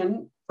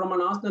expectation from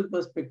an Arsenal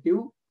perspective,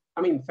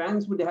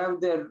 fans would have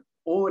their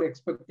over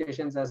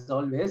expectations as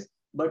always,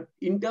 but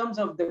in terms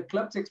of the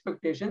club's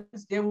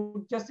expectations, they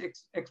would just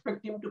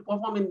expect him to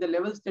perform in the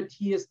levels that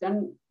he has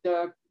done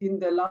in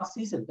the last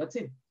season. That's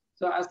it.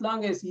 So as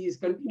long as he is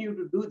continuing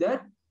to do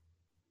that,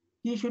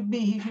 he should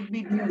be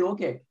doing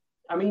okay.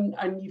 I mean,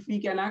 and if he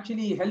can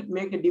actually help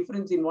make a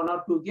difference in 1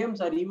 or 2 games,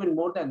 or even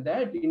more than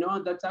that,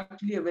 that's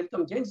actually a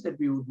welcome change that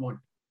we would want.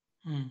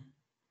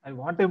 I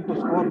want him to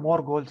score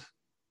more goals.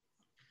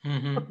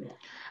 Mm-hmm.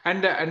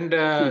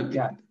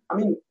 Yeah, I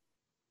mean,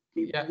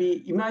 yeah.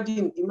 we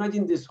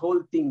imagine this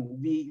whole thing.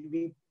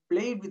 We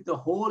played with the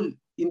whole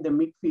in the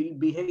midfield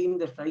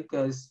behind the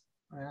strikers,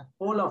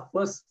 whole of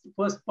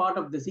first part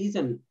of the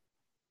season,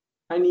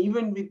 and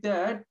even with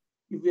that,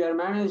 if we are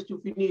managed to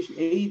finish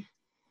 8th,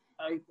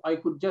 I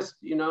could just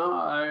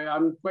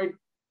I'm quite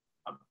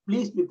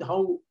pleased with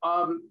how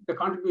the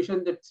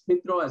contribution that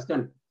Smith Rowe has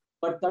done,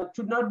 but that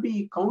should not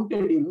be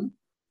counted in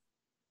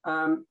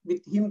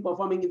with him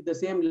performing at the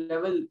same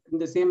level in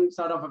the same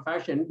sort of a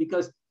fashion,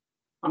 because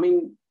I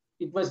mean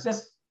it was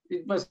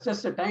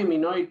just a time,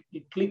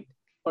 it clicked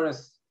for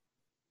us.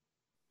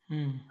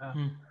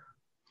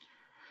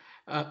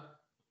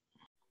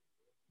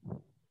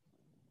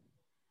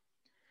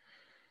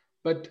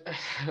 But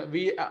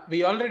we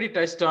already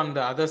touched on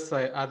the other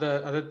side,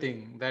 other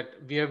thing, that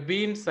we have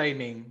been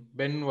signing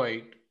Ben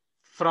White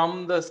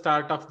from the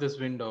start of this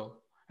window,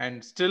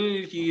 and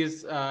still he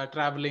is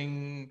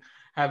traveling,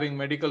 having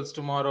medicals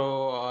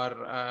tomorrow,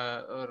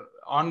 or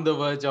on the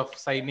verge of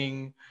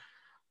signing.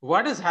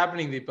 What is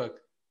happening, Deepak?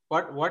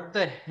 What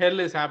the hell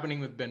is happening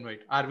with Ben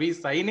White? Are we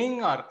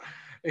signing, or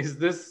is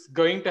this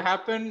going to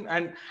happen?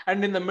 And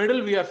in the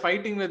middle, we are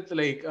fighting with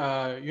like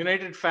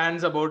United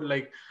fans about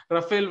like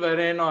Rafael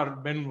Varane or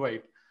Ben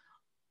White.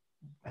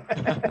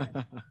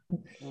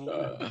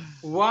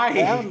 Why?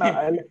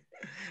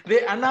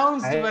 They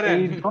announced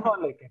Varane. I don't know,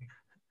 like,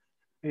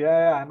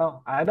 yeah, I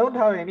know. I don't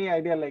have any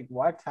idea like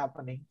what's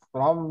happening.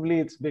 Probably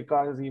it's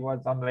because he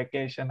was on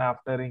vacation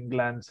after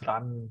England's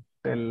run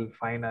till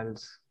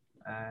finals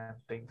and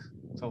things.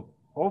 So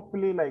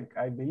hopefully, like,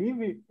 I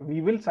believe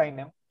we will sign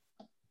him.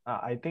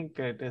 I think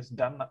it is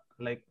done.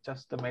 Like,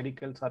 just the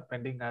medicals are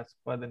pending as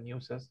per the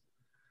newses.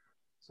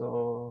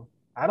 So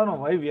I don't know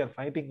why we are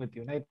fighting with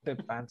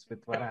United fans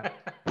with Varane.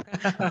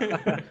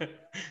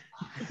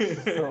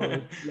 So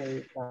it's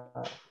like.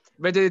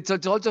 But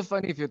it's also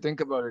funny if you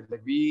think about it.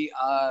 Like, we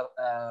are,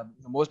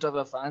 most of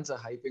our fans are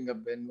hyping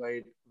up Ben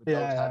White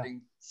without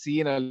having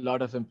seen a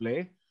lot of him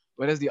play.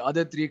 Whereas the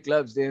other 3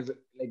 clubs, they're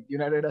like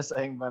United are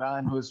signing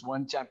Varane, who's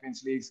won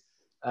Champions Leagues.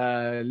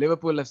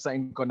 Liverpool have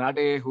signed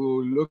Konate,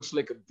 who looks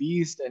like a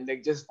beast, and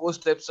like just 4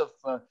 steps of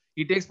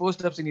he takes 4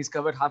 steps and he's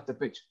covered half the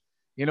pitch.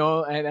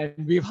 And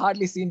we've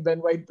hardly seen Ben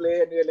White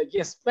play, and we're like,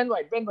 yes, Ben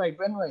White.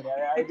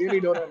 I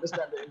really don't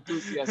understand the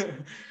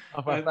enthusiasm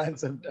of our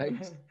fans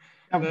sometimes.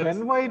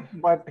 Ben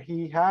White, but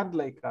he had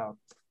like a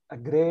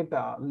great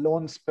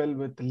loan spell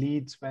with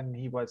Leeds when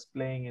he was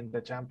playing in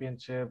the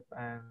championship,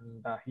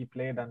 and he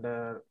played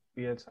under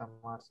Bielsa.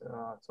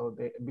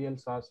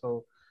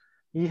 So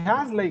he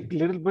has like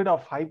little bit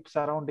of hype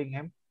surrounding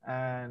him,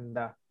 and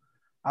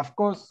of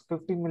course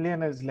 50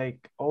 million is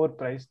like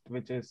overpriced,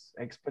 which is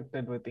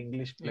expected with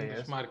English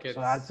players.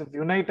 So as if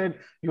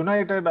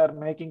United are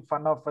making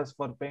fun of us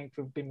for paying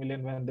 50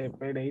 million when they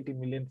paid 80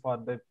 million for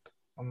that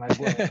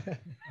Maguire.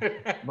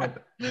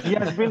 But he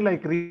has been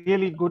like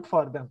really good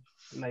for them.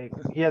 Like,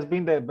 he has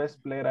been their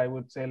best player, I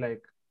would say,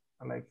 like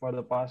for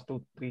the past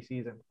 2-3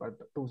 seasons, but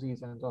 2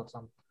 seasons or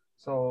some.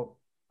 So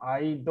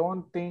I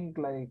don't think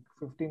like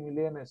 50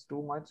 million is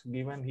too much,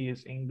 given he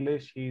is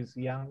English, he's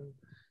young,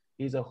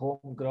 he's a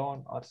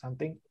homegrown or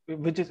something,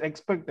 which is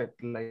expected.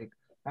 Like,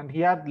 and he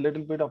had a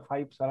little bit of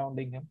hype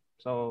surrounding him.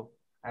 So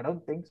I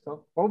don't think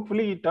so.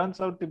 Hopefully it turns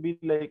out to be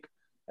like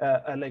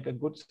a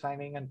good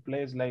signing and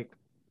plays like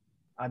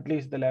at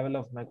least the level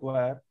of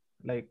Maguire,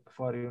 like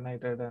for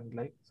United, and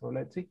like, so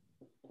let's see.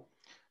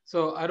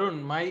 So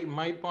Arun,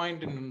 my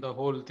point in the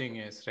whole thing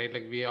is, right,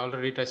 like we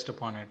already touched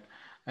upon it,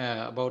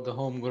 about the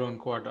homegrown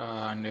quad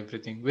and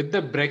everything. With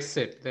the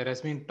Brexit, there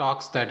has been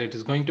talks that it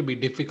is going to be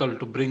difficult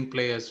to bring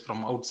players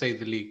from outside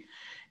the league.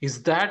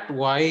 Is that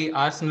why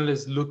Arsenal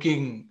is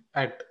looking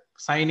at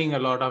signing a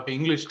lot of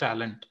English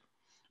talent?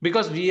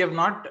 Because we have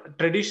not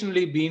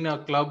traditionally been a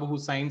club who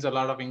signs a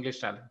lot of English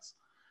talents,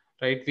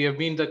 right? We have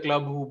been the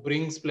club who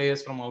brings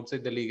players from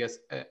outside the league,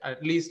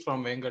 at least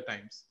from Wenger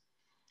times.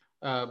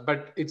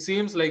 But it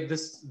seems like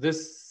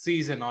this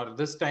season or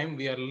this time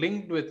we are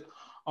linked with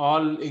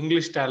all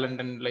English talent,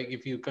 and like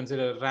if you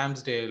consider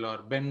Ramsdale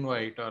or Ben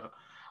White or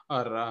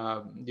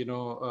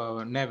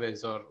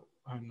Neves or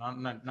not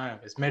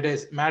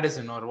Neves,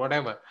 Madison or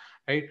whatever,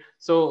 right?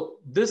 So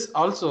this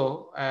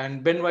also,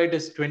 and Ben White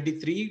is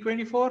 23,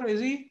 24,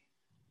 is he?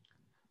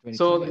 23.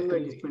 So Ben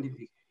White is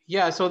 23.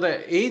 Yeah, so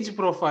the age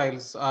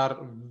profiles are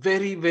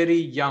very, very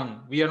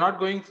young. We are not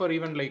going for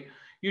even like,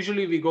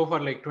 usually we go for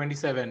like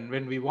 27.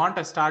 When we want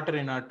a starter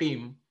in our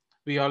team,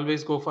 we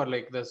always go for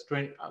like this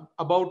 20,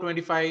 about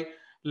 25,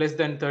 less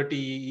than 30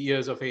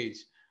 years of age.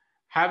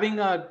 Having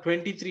a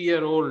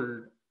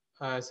 23-year-old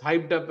as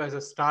hyped up as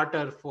a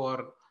starter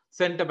for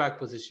center back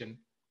position,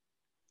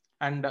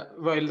 and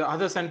while the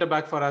other center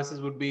back for us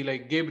would be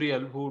like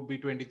Gabriel, who would be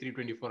 23,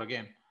 24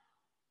 again.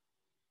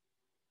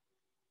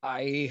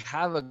 I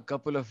have a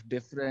couple of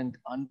different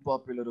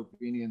unpopular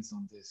opinions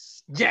on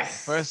this.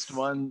 Yes. First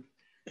one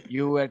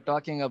You were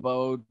talking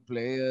about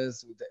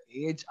players with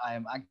the age. I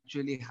am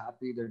actually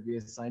happy that we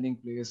are signing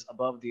players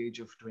above the age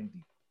of 20.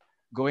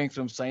 Going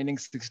from signing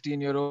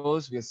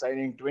 16-year-olds, we are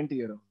signing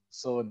 20-year-olds.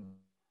 So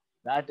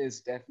that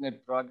is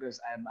definite progress.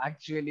 I am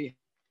actually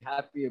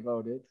happy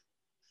about it.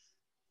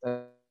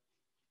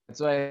 That's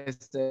why I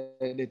said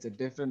it's a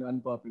different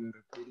unpopular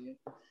opinion.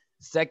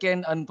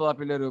 Second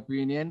unpopular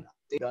opinion, I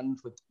think we are done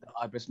with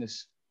our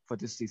business for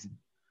this season.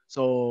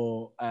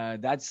 So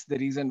that's the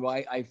reason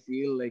why I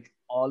feel like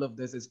all of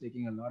this is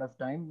taking a lot of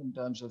time in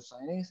terms of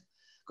signings,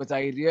 because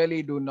I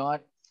really do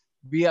not.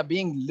 We are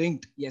being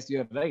linked. Yes,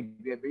 you're right.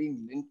 We are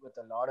being linked with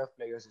a lot of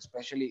players,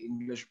 especially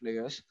English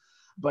players.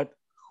 But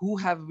who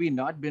have we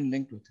not been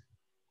linked with?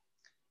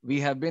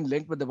 We have been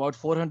linked with about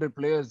 400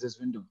 players this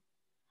window.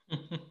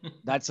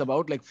 That's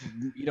about like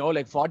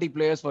 40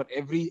 players for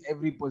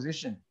every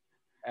position.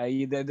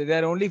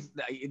 There are only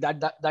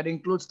that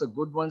includes the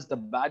good ones, the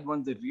bad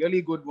ones, the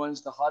really good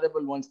ones, the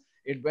horrible ones.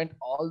 It went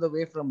all the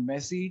way from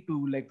Messi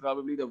to like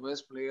probably the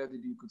worst player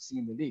that you could see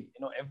in the league.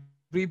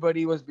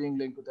 Everybody was being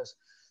linked with us.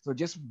 So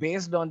just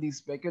based on the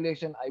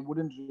speculation, I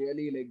wouldn't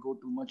really like go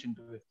too much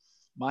into it.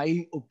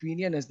 My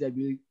opinion is that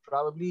we'll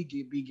probably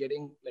be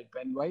getting like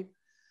Ben White,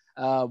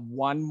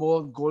 one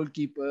more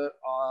goalkeeper,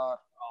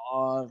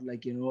 or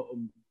like a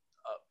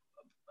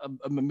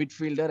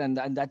midfielder,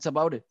 and that's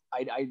about it.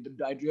 I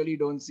really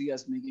don't see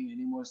us making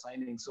any more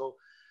signings. So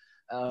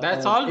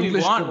That's all we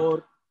English want.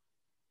 core,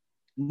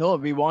 no,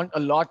 we want a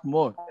lot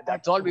more.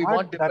 That's all we want,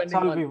 What? That's depending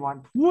all on, we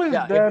want. Who is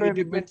yeah, there it in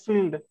depends.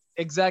 midfield?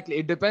 Exactly.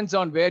 It depends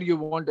on where you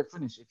want to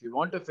finish. If you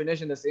want to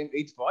finish in the same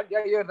eight spot,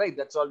 yeah, you're right.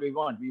 That's all we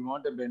want. We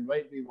want a Ben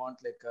White. We want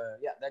like,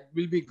 yeah, that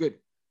will be good.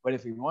 But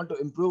if we want to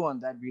improve on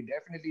that, we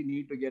definitely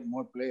need to get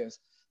more players.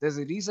 There's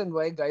a reason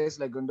why guys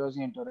like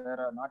Gundosi and Torreira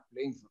are not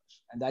playing for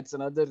us, and that's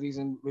another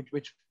reason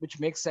which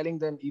makes selling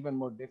them even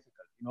more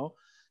difficult.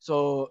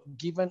 So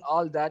given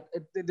all that,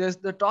 there's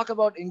the talk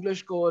about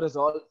English core is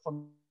all for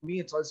me.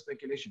 It's all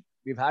speculation.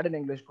 We've had an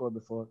English core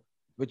before,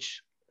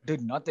 which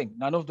did nothing.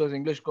 None of those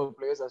English core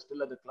players are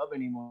still at the club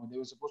anymore. They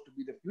were supposed to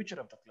be the future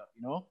of the club.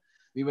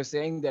 We were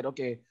saying that,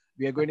 okay,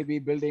 we are going to be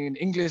building an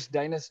English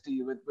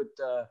dynasty with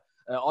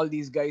all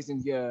these guys in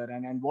here,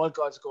 and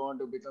Walcott's going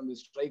to become the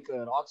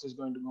striker, Ox is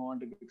going to go on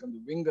to become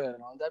the winger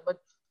and all that.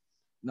 But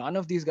none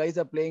of these guys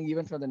are playing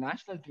even for the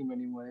national team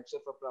anymore,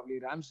 except for probably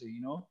Ramsey.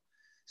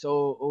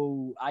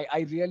 So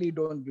I really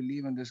don't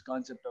believe in this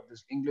concept of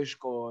this English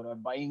core or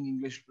buying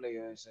English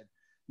players. And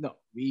no,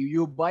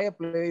 you buy a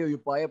player, you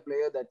buy a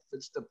player that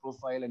fits the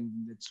profile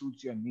and that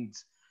suits your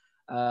needs.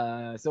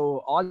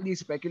 So all these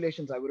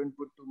speculations, I wouldn't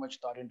put too much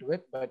thought into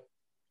it. But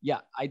yeah,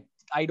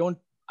 I don't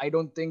I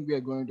don't think we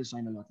are going to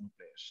sign a lot more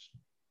players.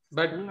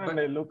 Still, when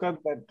I look at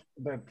that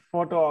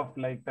photo of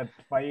like that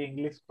five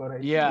English score,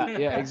 Yeah,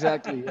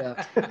 exactly.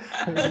 Yeah.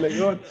 I was like,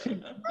 oh,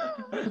 shit.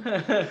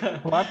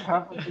 What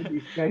happened to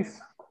these guys?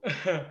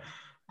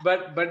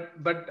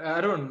 but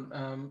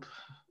Arun,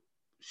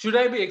 should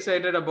I be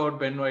excited about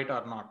Ben White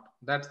or not?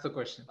 That's the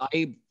question.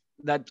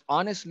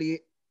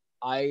 Honestly,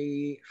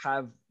 I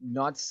have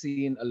not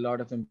seen a lot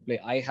of him play.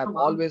 I have Come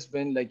on. always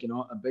been like,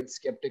 a bit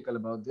skeptical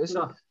about this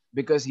No.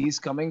 because he's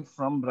coming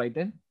from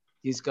Brighton.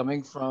 He's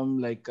coming from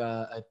like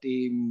a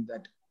team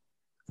that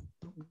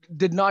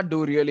did not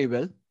do really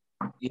well.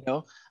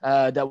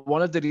 That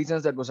one of the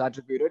reasons that was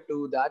attributed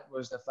to that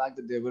was the fact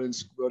that they weren't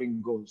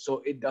scoring goals.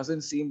 So it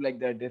doesn't seem like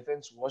their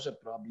defense was a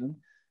problem,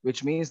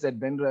 which means that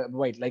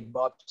White, like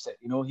Bob said,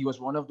 he was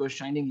one of those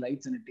shining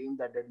lights in a team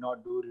that did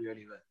not do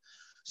really well.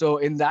 So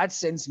in that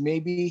sense,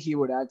 maybe he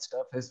would add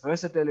stuff. His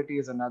versatility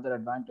is another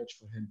advantage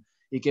for him.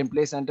 He can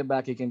play center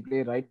back, he can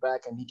play right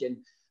back, and he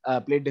can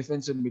play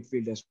defensive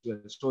midfield as well.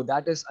 So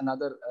that is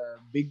another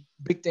big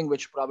thing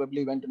which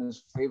probably went in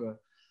his favor.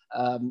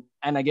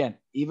 And again,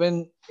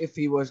 even if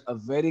he was a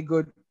very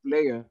good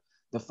player,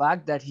 the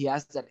fact that he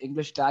has that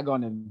English tag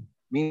on him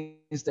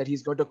means that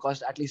he's going to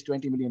cost at least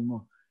 20 million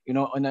more. In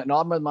a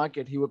normal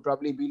market, he would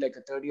probably be like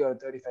a 30 or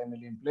 35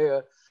 million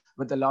player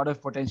with a lot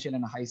of potential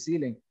and a high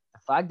ceiling. The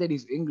fact that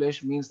he's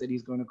English means that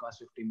he's going to cost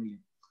 50 million.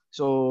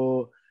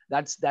 So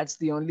that's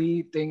the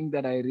only thing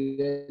that I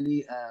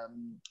really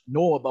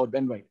know about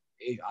Ben White.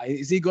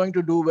 Is he going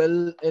to do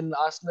well in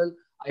Arsenal?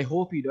 I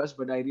hope he does,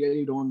 but I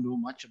really don't know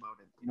much about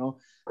him.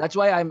 That's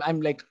why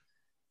I'm like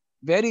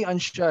very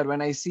unsure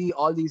when I see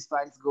all these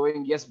fans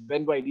going, yes,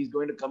 Ben White, he's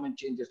going to come and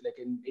change us. Like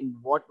in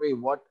what way?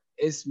 What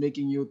is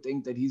making you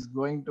think that he's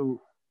going to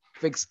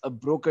fix a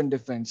broken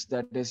defense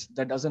that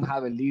doesn't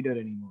have a leader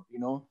anymore?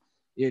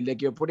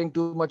 Like you're putting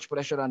too much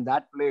pressure on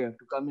that player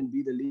to come and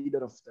be the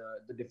leader of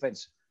the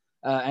defense.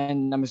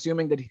 And I'm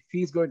assuming that if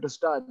he's going to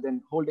start,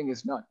 then Holding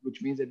is not,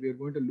 which means that we're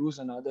going to lose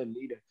another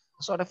leader,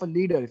 sort of a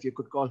leader, if you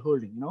could call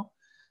Holding.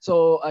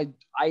 So I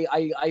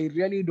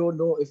really don't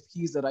know if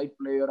he's the right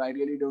player. I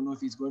really don't know if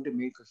he's going to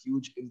make a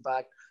huge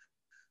impact.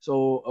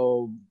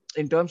 So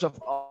in terms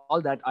of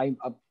all that,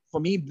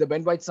 for me, the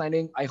Ben White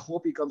signing, I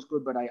hope he comes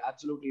good, but I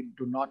absolutely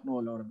do not know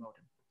a lot about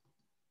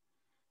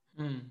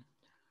him.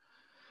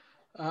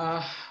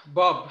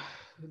 Bob,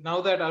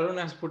 now that Arun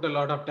has put a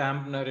lot of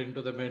dampener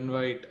into the Ben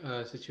White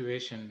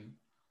situation,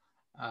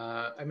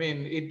 I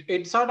mean,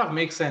 it sort of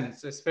makes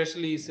sense,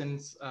 especially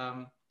since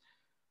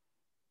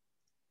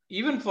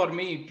even for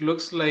me, it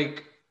looks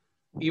like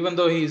even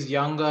though he's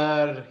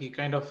younger, he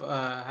kind of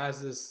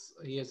has this.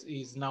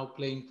 He's now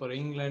playing for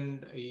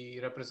England. He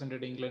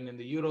represented England in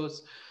the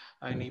Euros,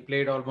 and he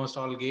played almost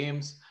all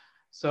games.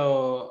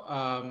 So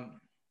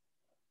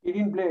He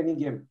didn't play any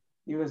game.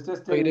 He was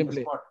just Oh, he in didn't the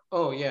play. squad.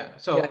 oh yeah.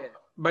 So Yeah, yeah.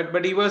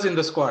 but he was in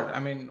the squad. I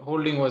mean,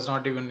 Holding was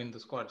not even in the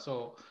squad.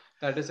 So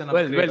that is an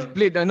Well, upgrade well, on.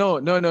 please,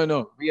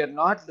 no. We are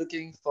not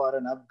looking for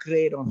an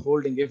upgrade on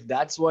Holding. If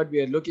that's what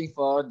we are looking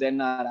for,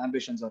 then our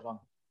ambitions are wrong.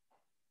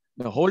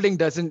 The Holding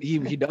doesn't. He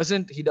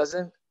doesn't. He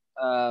doesn't.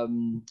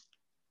 Um,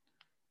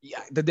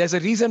 yeah, there's a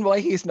reason why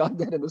he's not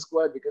there in the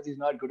squad because he's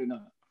not good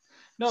enough.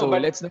 No, So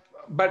let's not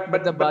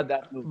forget about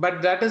that move.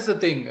 but that is the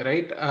thing,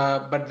 right?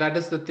 But that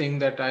is the thing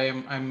that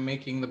I'm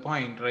making the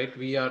point, right?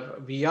 We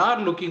are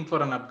looking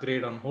for an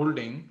upgrade on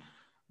Holding,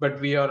 but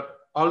we are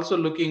also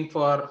looking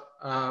for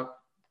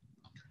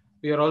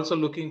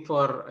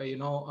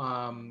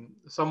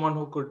someone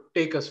who could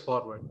take us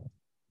forward.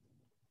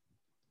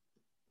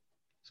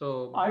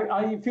 So I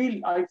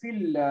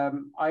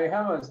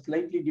have a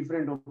slightly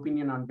different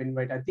opinion on Ben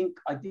White. I think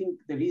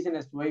the reason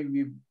as to why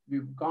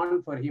we've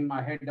gone for him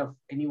ahead of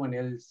anyone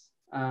else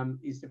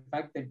is the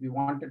fact that we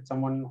wanted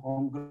someone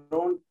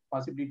homegrown,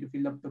 possibly to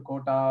fill up the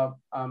quota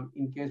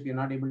in case we are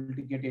not able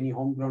to get any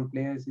homegrown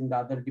players in the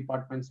other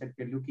departments that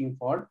we're looking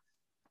for.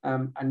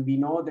 And we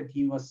know that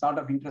he was sort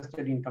of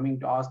interested in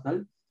coming to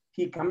Arsenal.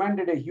 He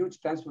commanded a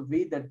huge transfer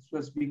fee. That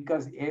was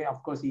because,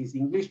 of course, he's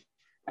English.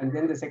 And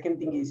then the second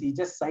thing is he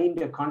just signed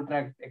a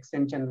contract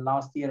extension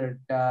last year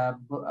at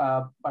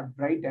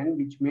Brighton,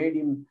 which made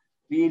him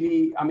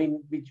really,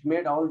 which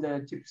made all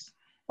the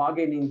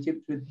bargaining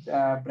chips with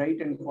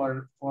Brighton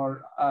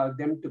for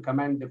them to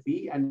command the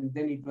fee. And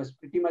then it was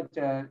pretty much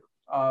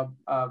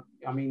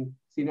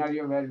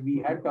scenario where we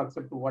had to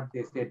accept what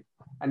they said.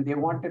 And they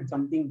wanted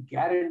something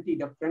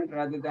guaranteed upfront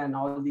rather than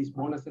all these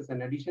bonuses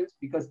and additions,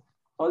 because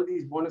all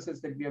these bonuses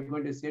that we are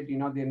going to set, they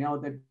know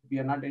that we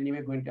are not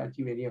anyway going to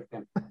achieve any of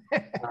them.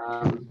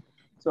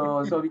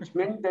 So which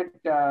meant that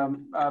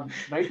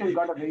Brighton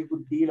got a very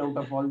good deal out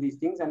of all these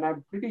things, and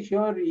I'm pretty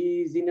sure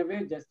he is in a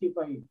way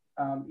justified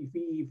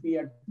if he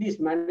at least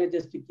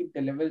manages to keep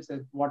the levels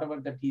at whatever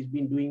that he's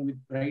been doing with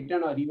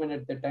Brighton, or even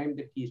at the time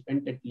that he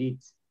spent at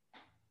Leeds.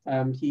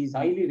 He's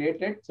highly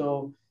rated,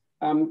 so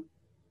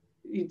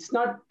it's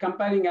not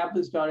comparing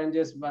apples to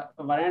oranges.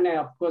 Varane,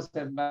 of course,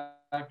 has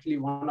actually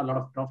won a lot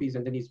of trophies,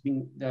 and then he's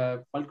been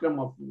the fulcrum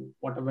of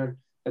whatever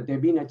that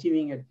they've been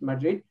achieving at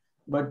Madrid.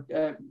 But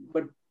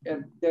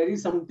there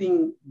is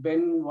something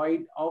Ben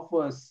White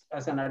offers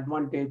as an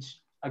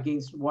advantage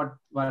against what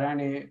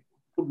Varane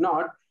could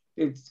not.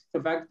 It's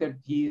the fact that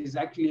he is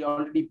actually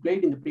already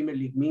played in the Premier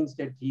League, means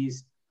that he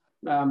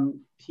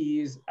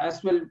is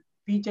as well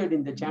featured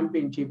in the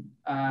Championship,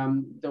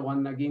 the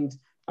one against,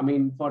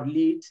 for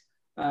Leeds.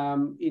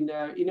 In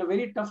a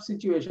very tough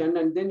situation,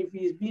 and then if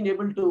he's been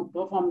able to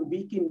perform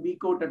week in week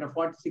out at a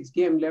 46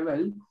 game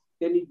level,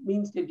 then it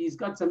means that he's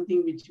got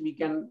something which we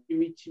can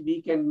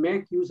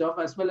make use of,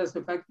 as well as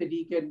the fact that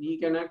he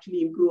can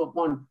actually improve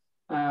upon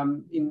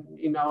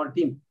in our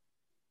team.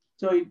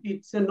 So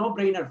it's a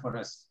no-brainer for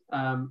us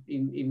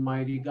in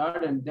my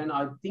regard. And then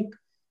I think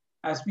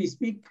as we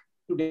speak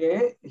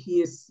today,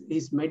 his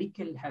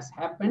medical has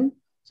happened.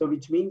 So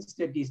which means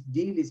that his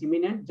deal is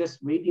imminent,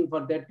 just waiting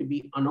for that to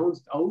be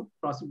announced out,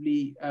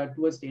 possibly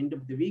towards the end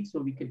of the week, so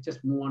we can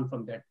just move on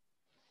from that.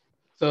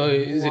 So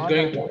is it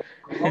going to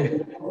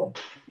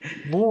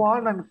move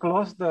on and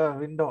close the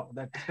window?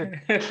 That's it.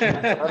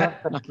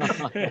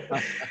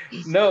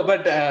 No,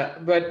 but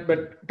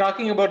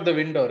talking about the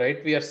window,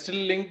 right? We are still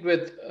linked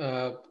with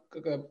a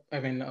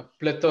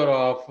plethora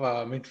of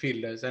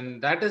midfielders,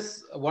 and that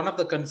is one of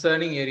the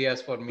concerning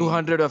areas for me.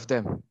 200 of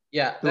them.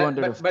 Yeah,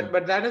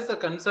 but that is the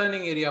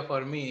concerning area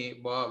for me,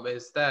 Bob,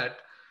 is that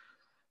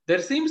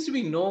there seems to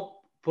be no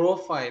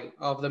profile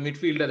of the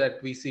midfielder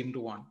that we seem to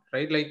want,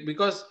 right? Like,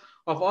 because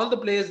of all the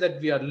players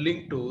that we are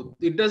linked to,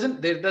 there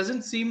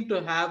doesn't seem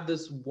to have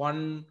this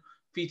one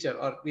feature,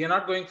 or we are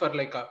not going for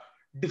like a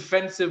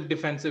defensive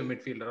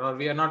midfielder, or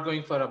we are not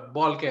going for a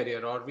ball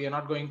carrier, or we are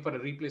not going for a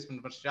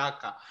replacement for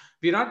Xhaka.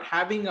 We're not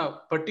having a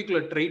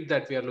particular trait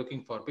that we are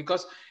looking for,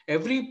 because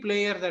every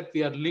player that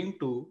we are linked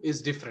to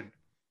is different.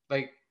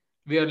 Like,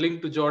 we are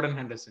linked to Jordan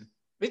Henderson,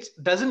 which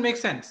doesn't make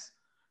sense.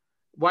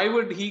 Why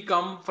would he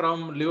come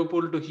from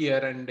Liverpool to here,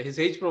 and his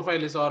age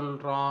profile is all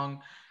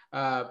wrong?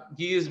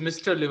 He is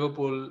Mr.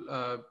 Liverpool.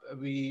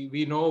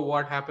 We know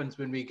what happens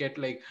when we get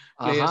like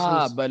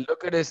players. But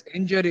look at his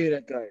injury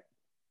record.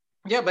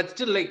 Yeah, but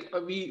still, like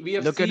we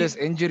have look seen... at his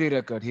injury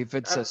record. He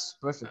fits us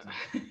perfectly.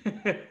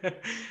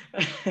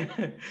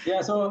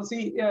 Yeah. So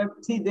see,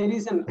 there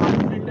is an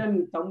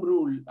unwritten thumb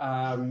rule.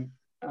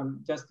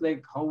 Just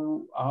like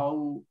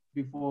how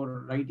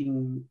before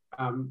writing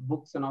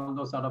books and all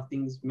those sort of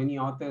things, many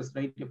authors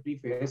write a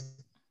preface.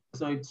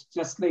 So it's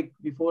just like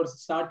before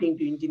starting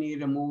to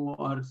engineer a move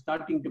or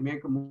starting to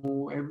make a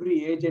move,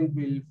 every agent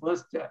will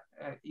first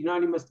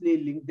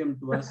unanimously link them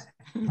to us.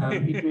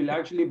 It will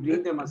actually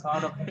bring them a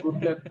sort of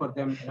good luck for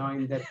them,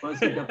 in their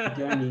pursuit of the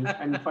journey,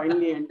 and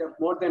finally end up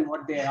more than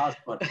what they asked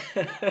for.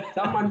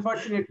 Some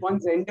unfortunate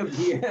ones end up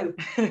here,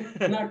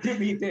 not to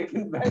be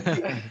taken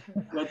badly.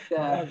 But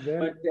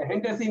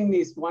Henderson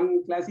is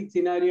one classic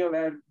scenario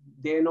where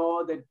they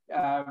know that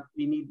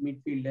we need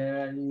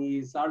midfielder, and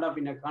he's sort of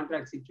in a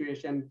contract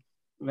situation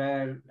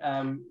where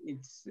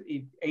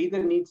it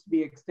either needs to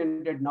be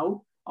extended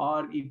now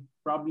or it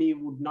probably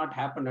would not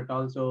happen at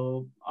all.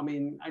 So,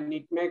 and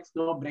it makes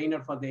no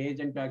brainer for the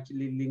agent to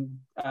actually link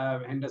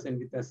Henderson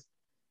with us.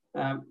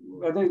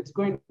 Whether it's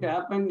going to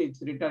happen,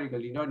 it's rhetorical.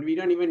 We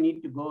don't even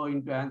need to go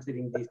into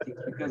answering these things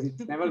because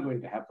it's never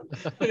going to happen.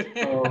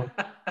 So,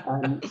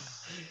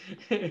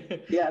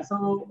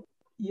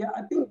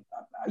 I think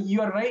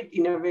you are right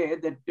in a way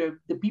that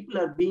the people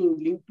are being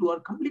linked to are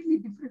completely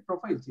different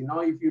profiles.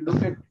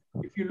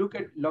 If you look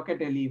at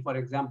Locatelli, for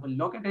example,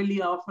 Locatelli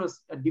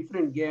offers a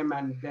different game,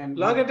 and then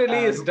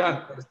Locatelli is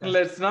done.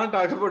 Let's not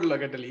talk about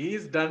Locatelli.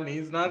 He's done.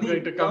 He's not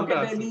going to come to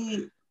us.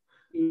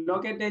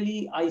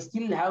 Locatelli, I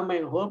still have my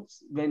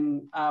hopes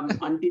when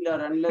until or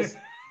unless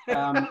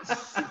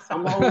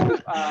somehow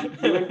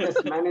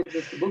Juventus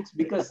manages the books,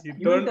 because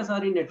Juventus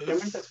are in a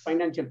tremendous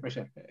financial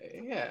pressure.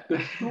 Yeah.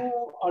 The 2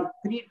 or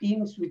 3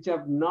 teams which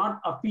have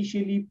not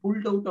officially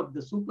pulled out of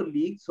the Super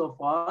League so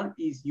far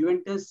is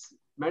Juventus,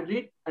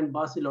 Madrid, and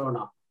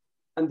Barcelona.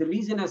 And the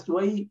reason as to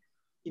why,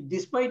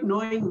 despite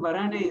knowing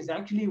Varane is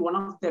actually one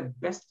of their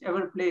best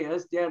ever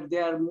players, they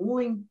are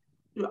moving.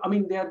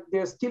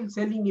 They're still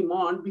selling him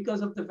on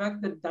because of the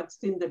fact that that's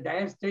in the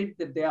dire state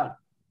that they are.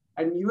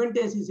 And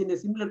Juventus is in a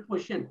similar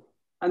position.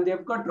 And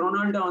they've got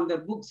Ronaldo on their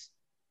books,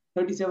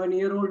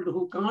 37-year-old,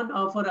 who can't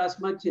offer as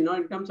much, in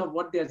terms of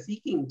what they're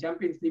seeking,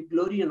 Champions League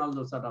glory and all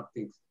those sort of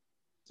things.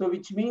 So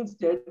which means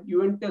that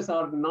Juventus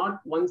are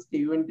not once the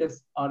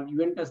Juventus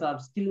are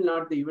still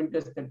not the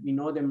Juventus that we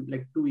know them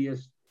like 2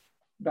 years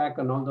back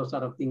and all those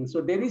sort of things.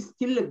 So there is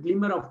still a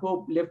glimmer of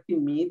hope left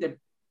in me that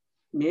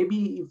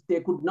maybe if they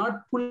could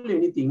not pull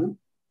anything,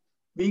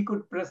 we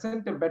could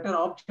present a better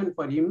option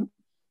for him,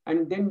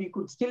 and then we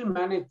could still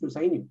manage to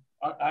sign him.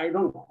 I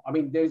don't know.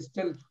 There's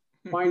still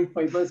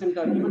 0.5%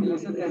 or even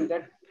lesser than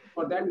that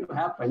for that to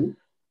happen.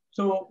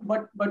 So,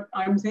 but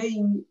I'm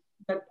saying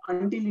that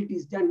until it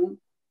is done,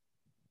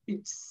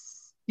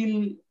 it's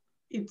still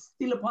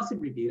a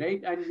possibility,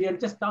 right? And we are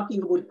just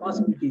talking about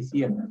possibilities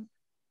here.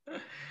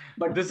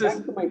 But this back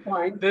is to my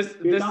point. This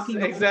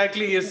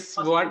exactly is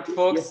what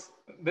folks. Yes.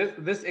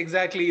 This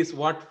exactly is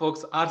what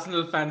folks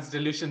Arsenal fans'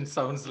 delusion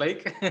sounds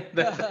like.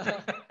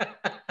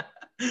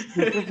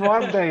 This is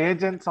what the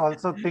agents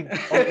also think.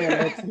 Okay,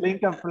 let's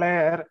link a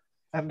player,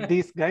 and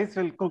these guys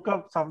will cook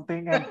up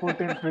something and put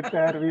in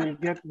Twitter. We will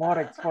get more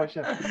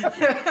exposure.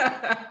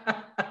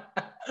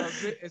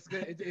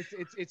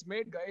 It's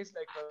made guys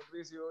like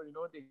Fabrizio,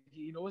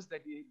 he knows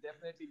that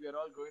we're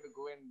all going to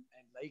go and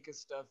like his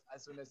stuff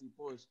as soon as he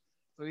posts.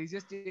 So he's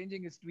just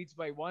changing his tweets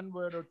by 1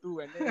 word or 2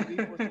 and then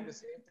reposting the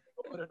same thing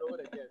over and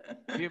over again.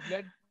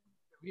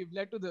 We've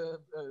led to the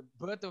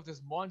birth of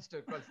this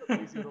monster called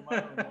Fabrizio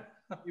Romano.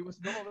 He was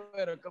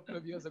nowhere a couple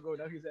of years ago.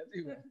 Now he's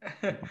everywhere.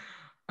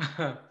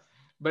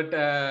 But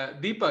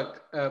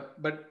Deepak,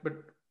 but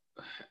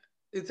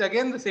it's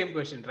again the same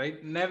question,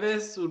 right?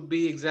 Neves would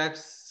be exact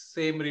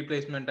same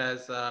replacement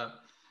as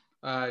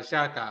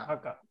Xhaka.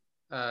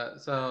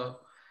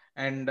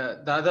 And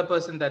the other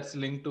person that's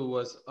linked to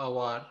was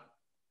Awar,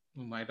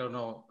 whom I don't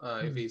know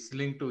if he's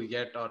linked to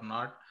yet or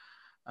not.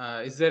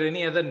 Is there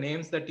any other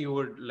names that you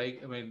would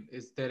like?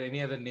 Is there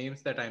any other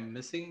names that I'm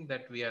missing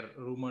that we are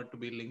rumored to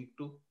be linked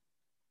to?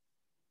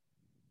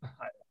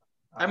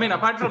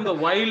 Apart from the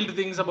wild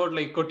things about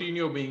like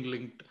Coutinho being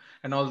linked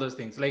and all those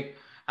things, like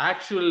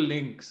actual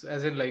links,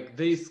 as in like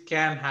this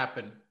can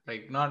happen,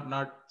 like not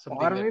something.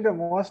 For me, the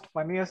most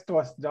funniest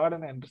was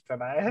Jordan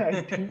Henderson.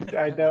 I think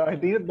I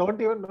don't even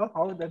know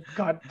how that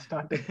got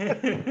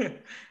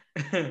started.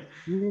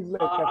 He's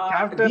like a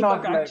captain Deepak,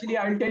 of actually,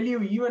 I'll tell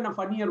you even a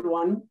funnier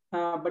one,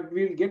 but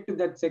we'll get to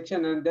that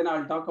section and then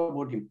I'll talk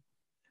about him.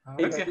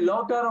 Okay. It's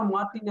Lautaro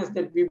Martinez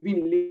that we've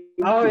been linked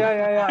to. Oh,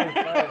 yeah.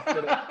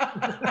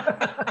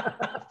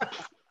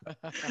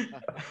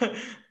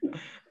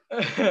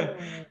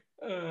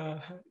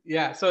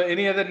 Yeah. So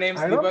any other names?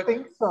 I don't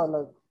think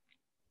so.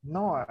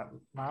 No,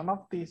 none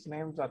of these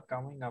names are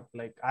coming up.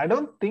 I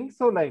don't think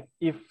so.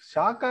 If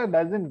Xhaka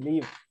doesn't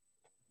leave,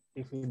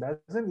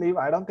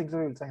 I don't think so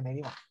we'll sign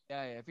anyone.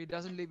 Yeah. If he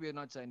doesn't leave, we're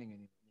not signing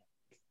anyone.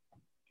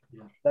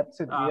 Yeah. That's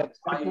it.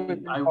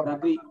 I would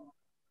agree.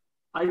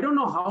 I don't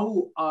know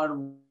how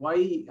or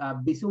why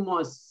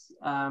Bissouma's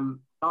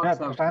talks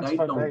have died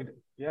down.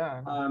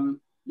 Yeah.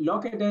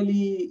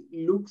 Locatelli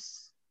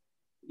looks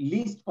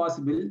least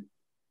possible,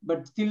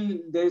 but still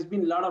there's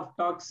been a lot of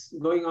talks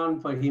going on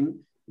for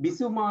him.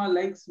 Bissouma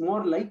likes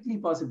more likely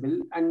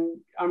possible. And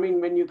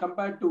when you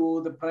compare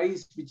to the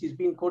price which is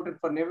being quoted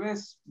for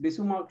Neves,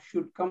 Bissouma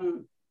should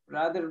come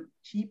rather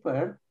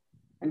cheaper.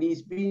 and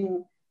he's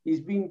been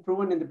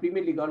proven in the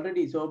Premier League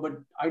already. So, but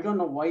I don't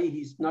know why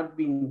he's not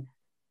been.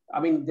 I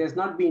mean, there's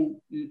not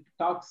been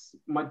talks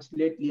much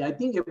lately. I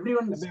think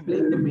everyone's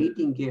playing the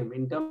waiting game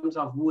in terms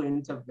of who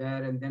ends up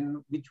where, and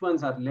then which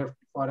ones are left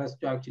for us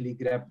to actually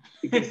grab,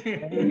 because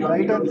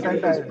we don't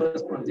get those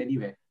first ones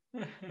anyway.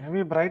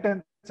 Maybe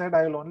Brighton said,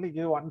 I will only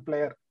give one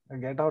player.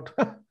 Get out.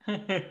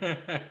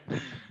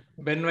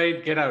 Ben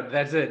White, get out.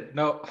 That's it.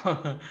 No.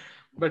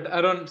 But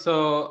Arun,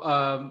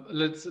 so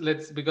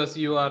let's because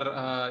you are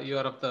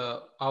of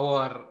the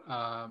hour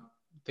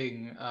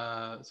thing.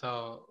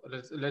 So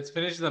let's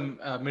finish the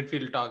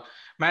midfield talk.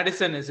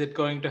 Madison, is it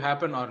going to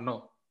happen or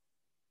no?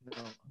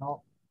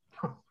 No.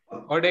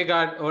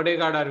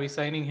 Odegaard, are we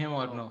signing him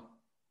or no?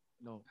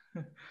 No.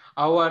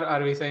 Hour,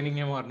 are we signing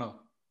him or no?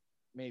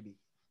 Maybe.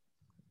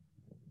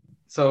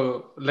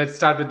 So let's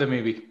start with the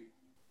maybe.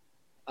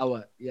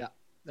 Hour, yeah.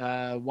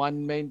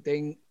 One main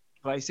thing,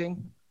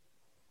 pricing.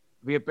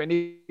 We have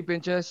penny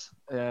pinchers.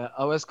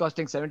 Ours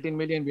costing 17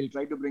 million. We'll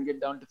try to bring it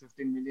down to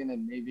 15 million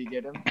and maybe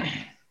get him.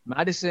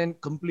 Madison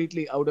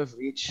completely out of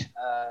reach.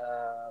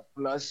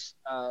 Plus,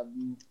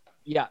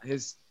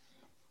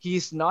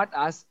 he's not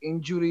as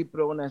injury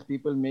prone as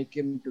people make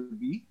him to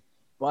be,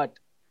 but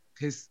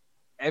his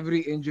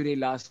every injury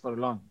lasts for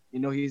long.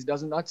 He's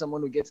not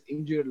someone who gets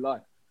injured a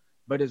lot,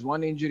 but his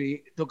one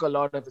injury took a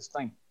lot of his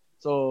time.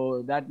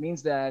 So that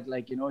means that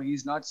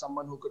he's not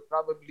someone who could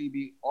probably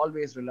be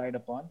always relied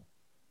upon.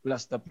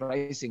 Plus the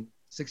pricing,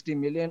 60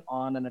 million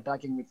on an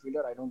attacking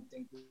midfielder, I don't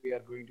think we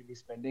are going to be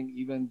spending,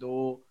 even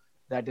though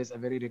that is a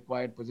very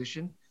required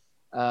position.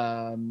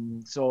 No,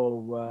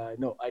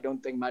 I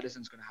don't think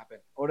Madison's going to happen.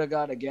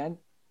 Odegaard, again,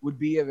 would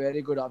be a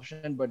very good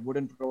option, but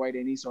wouldn't provide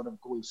any sort of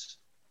goals.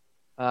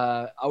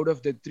 Out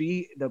of the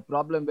three, the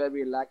problem where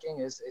we're lacking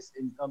is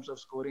in terms of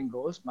scoring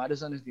goals.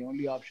 Madison is the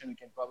only option who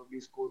can probably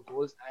score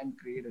goals and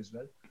create as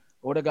well.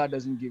 Odegaard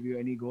doesn't give you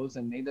any goals,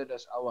 and neither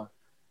does Awa.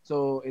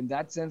 So in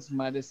that sense,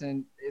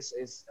 Madison is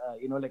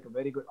like a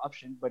very good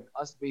option. But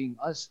us being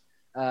us,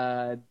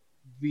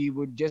 we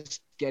would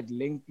just get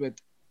linked with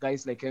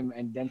guys like him,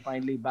 and then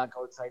finally back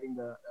outsiding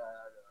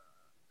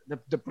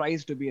the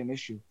price to be an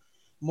issue.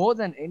 More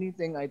than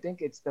anything, I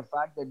think it's the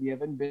fact that we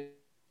haven't been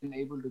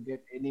able to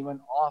get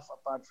anyone off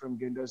apart from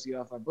Guendouzi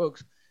off our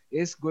books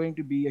is going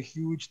to be a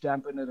huge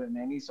dampener in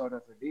any sort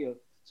of a deal.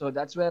 So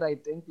that's where I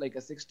think like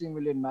a 60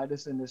 million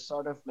Madison is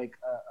sort of like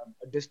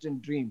a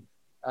distant dream.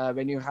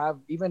 When you have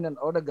even an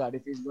Odegaard,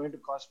 if he's going to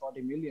cost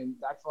 40 million,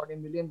 that 40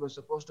 million was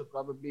supposed to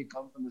probably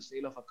come from the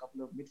sale of a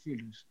couple of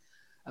midfielders.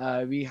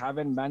 We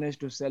haven't managed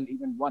to sell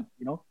even one.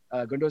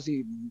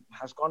 Guendouzi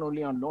has gone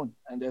only on loan,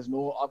 and there's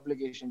no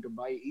obligation to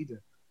buy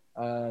either.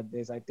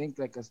 There's, I think,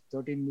 like a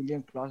 13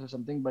 million clause or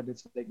something, but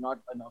it's like not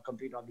a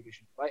complete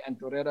obligation to buy. And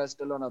Torreira is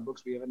still on our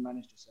books. We haven't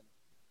managed to sell it.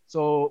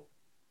 So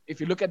if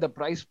you look at the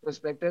price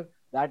perspective,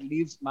 that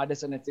leaves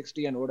Madison at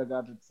 60 and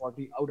Odegaard at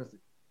 40 out of it,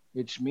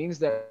 which means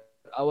that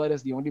Auer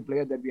is the only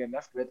player that we are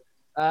left with,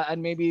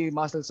 and maybe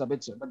Marcel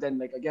Sabitzer. But then,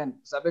 like again,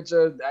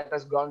 Sabitzer, that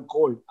has gone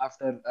cold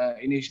after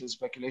initial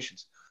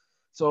speculations.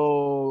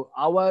 So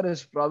Auer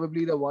is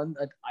probably the one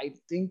that I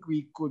think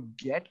we could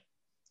get,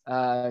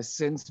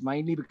 since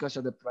mainly because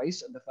of the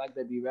price and the fact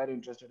that we were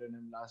interested in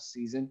him last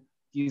season.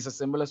 He's a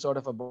similar sort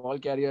of a ball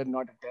carrier,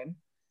 not a 10.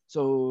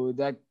 So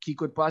that he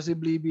could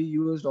possibly be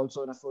used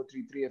also in a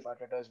 4-3-3 if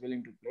Arteta is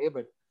willing to play.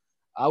 But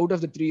out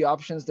of the three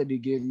options that he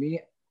gave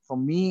me, for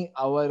me,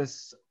 Auer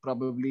is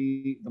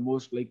probably the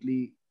most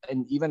likely,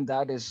 and even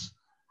that is,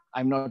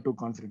 I'm not too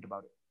confident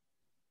about it.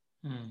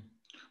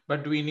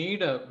 But we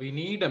need a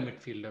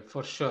midfielder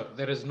for sure.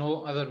 There is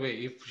no other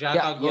way. If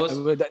Xhaka goes,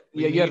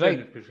 you're right.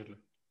 A midfielder.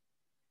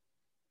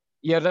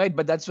 You're right,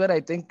 but that's where I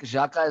think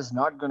Xhaka is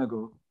not going to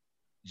go.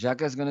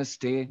 Xhaka is going to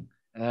stay,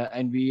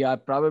 and we are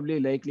probably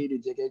likely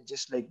to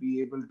just like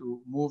be able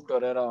to move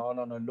Torreira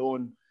on a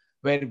loan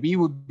where we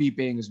would be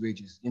paying his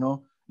wages.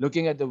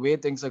 Looking at the way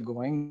things are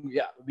going,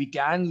 we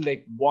can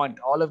like want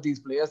all of these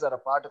players that are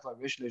part of our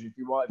wish list. If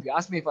you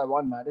ask me if I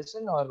want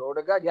Madison or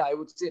Odegaard, I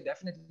would say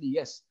definitely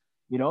yes.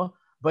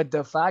 But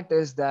the fact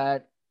is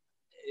that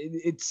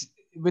it's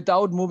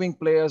without moving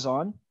players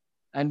on,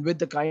 and with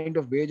the kind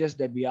of wages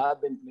that we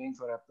have been paying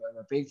for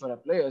our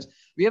players,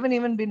 we haven't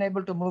even been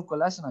able to move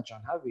Kolasinac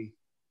on, have we?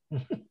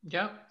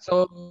 Yeah.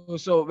 So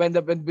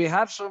when we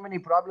have so many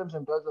problems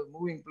in terms of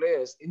moving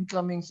players,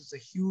 incomings is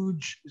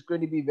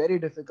going to be very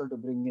difficult to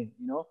bring in,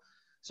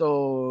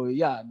 So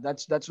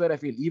that's where I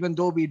feel. Even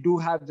though we do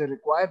have the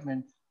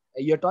requirement,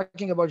 you're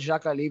talking about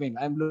Xhaka leaving.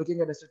 I'm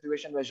looking at a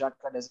situation where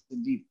Xhaka doesn't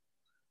leave.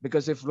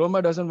 Because if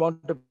Roma doesn't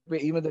want to pay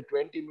even the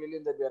 20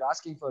 million that we're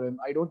asking for him,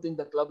 I don't think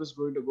the club is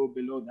going to go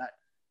below that.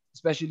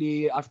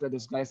 Especially after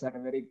this guy's had a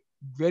very,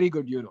 very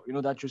good Euro.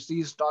 That you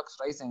see stocks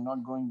rising,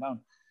 not going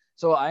down.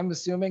 So I'm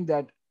assuming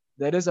that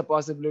there is a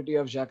possibility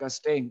of Xhaka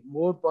staying,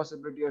 more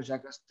possibility of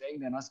Xhaka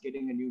staying than us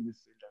getting a new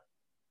midfielder.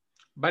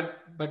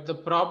 But the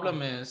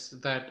problem is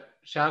that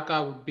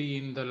Xhaka would be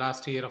in the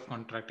last year of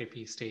contract if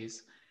he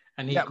stays,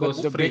 and he goes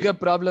but the free. Bigger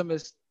problem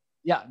is,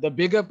 the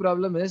bigger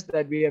problem is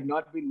that we have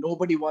not been.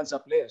 Nobody wants our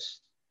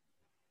players.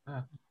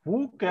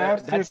 Who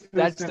cares That's if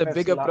that's it's the in a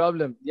bigger slot?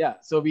 problem. Yeah.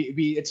 So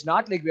we it's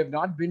not like we have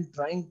not been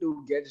trying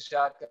to get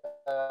Xhaka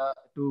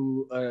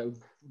to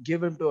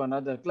give him to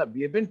another club.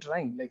 We have been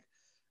trying. Like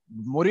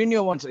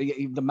Mourinho wants,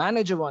 if the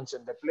manager wants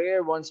him, the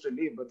player wants to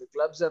leave, but the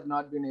clubs have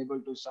not been able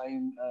to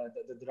sign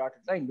the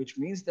dotted line, which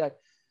means that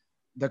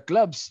the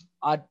clubs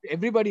are,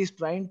 everybody is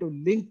trying to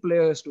link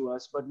players to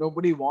us, but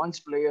nobody wants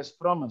players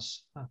from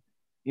us.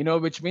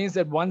 Which means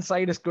that one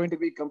side is going to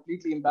be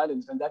completely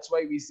imbalanced, and that's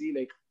why we see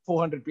like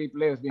 400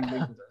 players being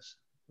linked with us.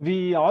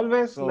 We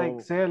always So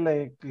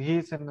say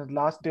he's in his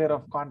last year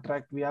of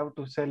contract. We have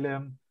to sell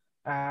him.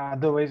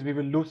 Otherwise, we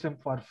will lose him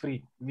for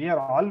free. We are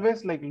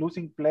always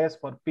losing players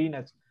for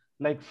peanuts.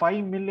 Like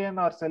 5 million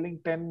or selling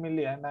 10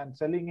 million and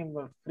selling him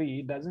for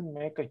free doesn't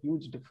make a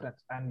huge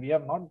difference. And we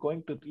are not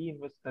going to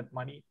reinvest that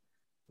money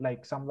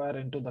somewhere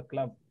into the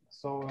club.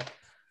 So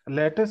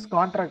let his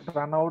contract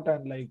run out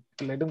and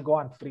let him go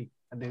on free.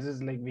 And this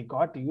is we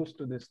got used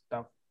to this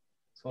stuff.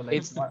 So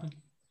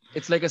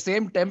it's like a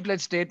same template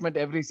statement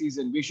every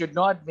season. We should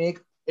not make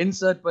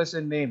insert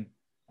person name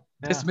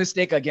this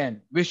mistake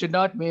again. We should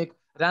not make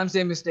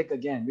Ramsey mistake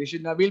again. We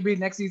should not. We'll be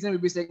next season.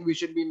 We'll be saying we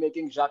shouldn't be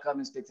making Xhaka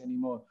mistakes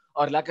anymore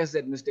or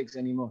Lacazette mistakes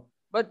anymore.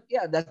 But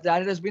yeah, that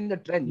has been the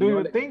trend. Do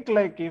you think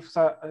if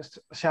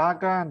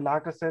Xhaka and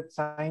Lacazette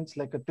signs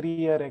a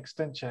 3-year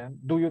extension,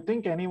 do you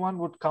think anyone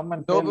would come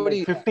and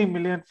pay 50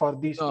 million for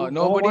these two?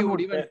 Nobody would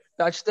even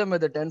touch them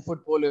with a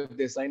 10-foot pole if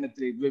they sign a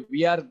 3.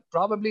 We are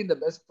probably in the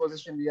best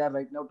position we are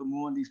right now to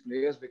move on these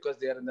players because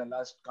they are in the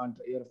last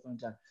year of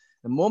contract.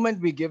 The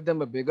moment we give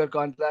them a bigger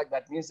contract,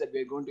 that means that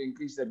we're going to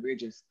increase their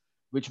wages,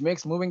 which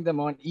makes moving them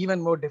on even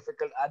more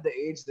difficult at the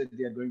age that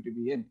they are going to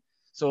be in.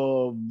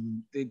 So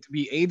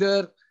we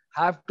either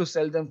have to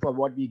sell them for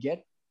what we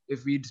get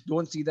if we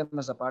don't see them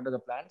as a part of the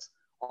plans,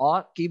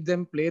 or keep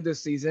them, play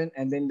this season,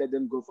 and then let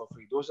them go for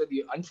free. Those are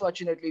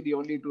unfortunately the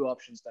only two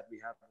options that we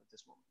have at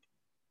this moment.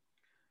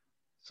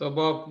 So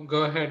Bob,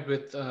 go ahead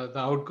with the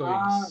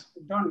outgoings.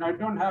 I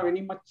don't have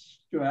any much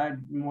to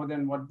add more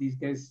than what these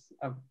guys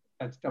have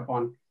touched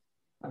upon.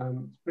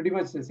 It's pretty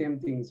much the same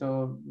thing.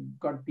 So we've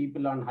got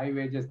people on high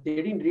wages. They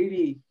didn't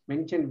really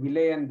mention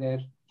Villayan there.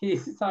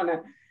 He's on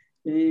a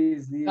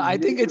I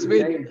think it's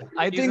been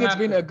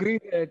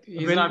agreed that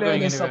he's not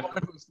going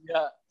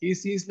anywhere.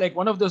 He's like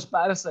one of those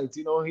parasites,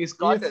 he's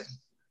caught it.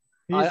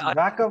 He's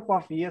backup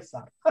of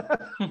ESR.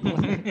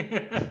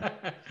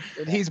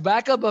 He's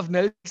backup of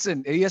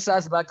Nelson.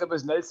 ESR's backup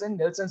is Nelson.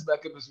 Nelson's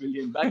backup is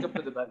William. Backup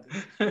to the backup.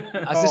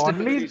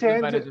 Only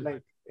change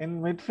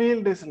in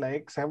midfield is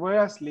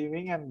Ceballos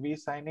leaving and we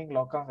signing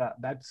Lokonga.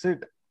 That's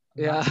it.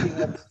 Yeah.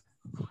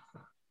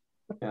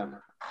 Yeah.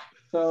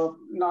 So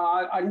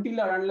now,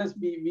 until or unless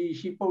we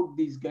ship out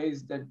these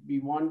guys that we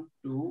want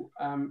to,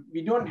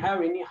 we don't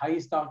have any high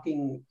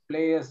stocking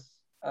players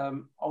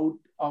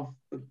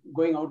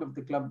going out of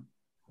the club.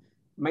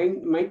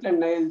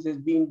 Maitland-Niles has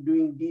been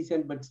doing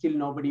decent, but still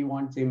nobody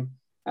wants him.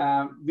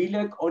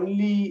 Willock,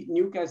 only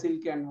Newcastle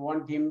can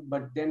want him,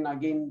 but then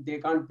again they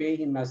can't pay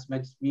him as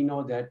much. We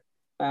know that.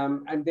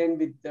 And then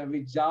with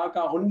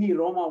Xhaka, only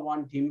Roma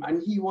want him,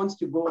 and he wants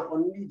to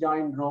only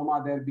join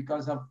Roma there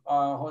because of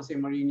Jose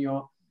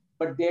Mourinho.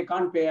 But they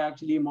can't pay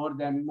actually more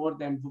than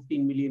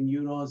 15 million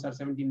euros or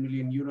 17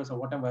 million euros or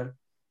whatever.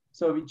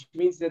 So which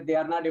means that they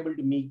are not able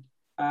to meet.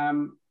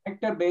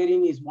 Hector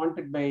Bellerin is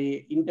wanted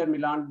by Inter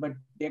Milan, but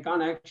they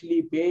can't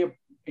actually pay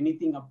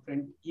anything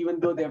upfront, even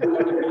though they have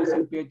got a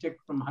decent paycheck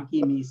from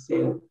Hakimi's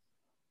sale.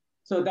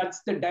 So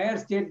that's the dire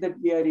state that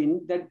we are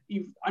in, that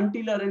if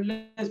until or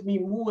unless we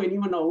move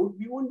anyone out,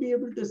 we won't be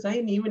able to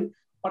sign even,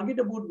 forget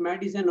about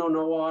Madison or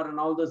Noah and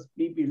all those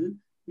people.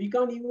 We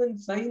can't even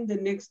sign the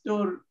next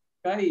door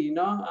guy,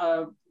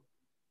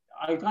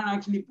 I can't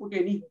actually put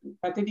any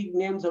pathetic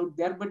names out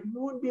there, but we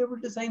won't be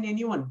able to sign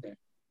anyone there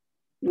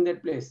in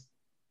that place.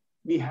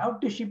 We have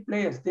to ship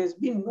players. There's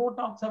been no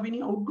talks of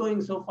any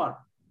outgoing so far.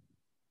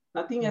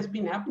 Nothing has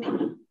been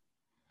happening.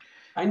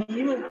 And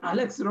even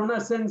Alex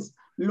Ronarson's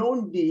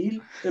loan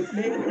deal, the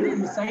player that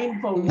he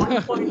signed for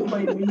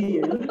 1.5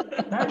 million,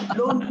 that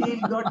loan deal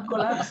got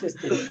collapsed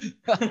yesterday.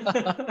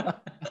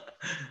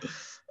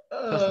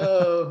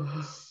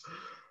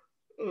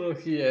 Oh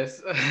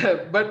yes,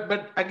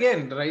 but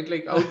again, right?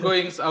 Like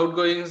outgoings are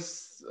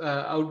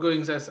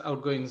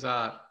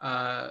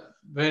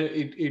when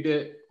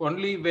it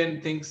only when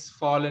things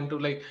fall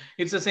into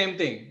it's the same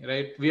thing,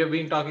 right? We have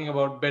been talking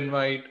about Ben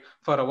White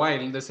for a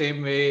while, the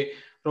same way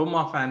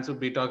Roma fans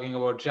would be talking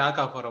about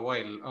Xhaka for a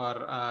while,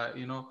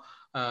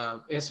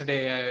 or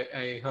yesterday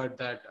I heard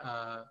that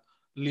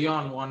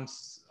Lyon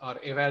wants or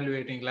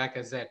evaluating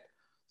Lacazette.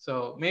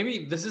 So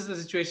maybe this is the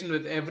situation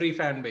with every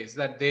fan base,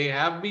 that they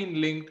have been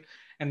linked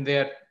and they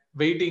are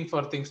waiting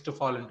for things to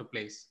fall into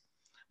place.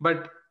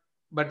 But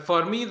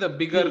for me, the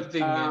bigger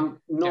thing...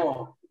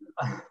 No.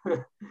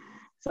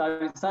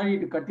 Sorry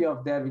to cut you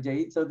off there,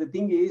 Vijay. So the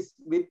thing is,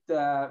 with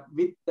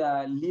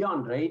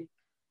Lyon, right?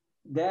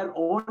 Their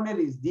owner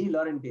is De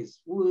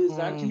Laurentiis, who is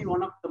actually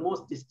one of the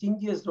most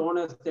distinguished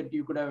owners that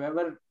you could have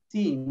ever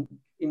seen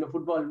in a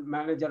football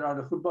manager or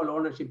a football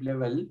ownership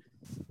level.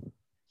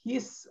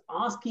 his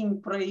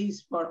asking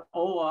price for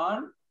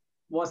OR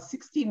was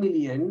 60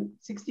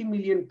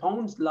 million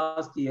pounds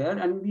last year,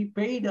 and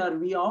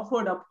we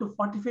offered up to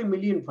 45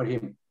 million for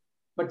him.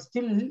 But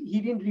still,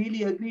 he didn't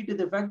really agree to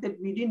the fact that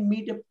we didn't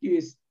meet up to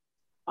his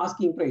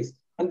asking price.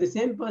 And the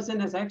same person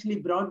has actually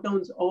brought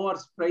down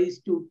OR's price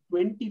to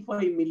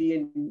 25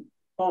 million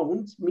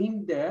pounds,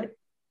 mean that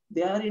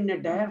they are in a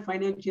dire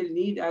financial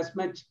need as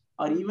much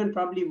or even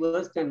probably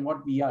worse than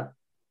what we are.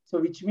 So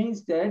which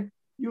means that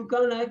you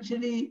can't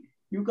actually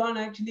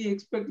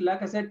expect,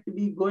 like I said, to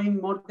be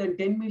going more than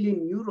 10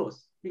 million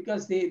euros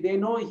because they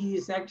know he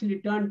is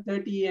actually turned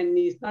 30 and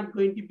he's not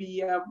going to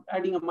be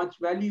adding a much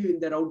value in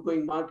their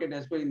outgoing market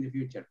as well in the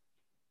future.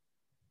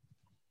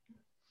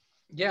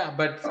 Yeah,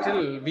 but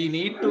still, we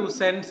need to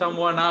send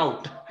someone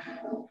out.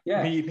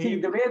 Yeah,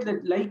 see, the way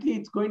that likely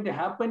it's going to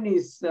happen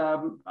is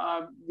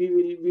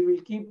we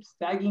will keep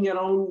stagging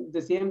around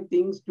the same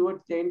things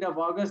towards the end of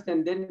August,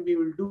 and then we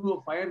will do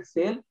a fire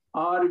sale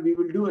or we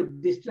will do a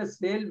distress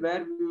sale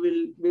where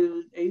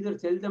we'll either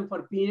sell them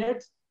for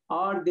peanuts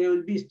or they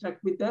will be stuck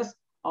with us,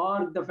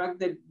 or the fact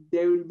that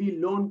they will be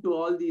loaned to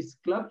all these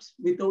clubs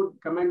without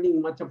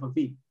commanding much of a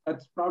fee.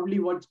 That's probably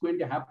what's going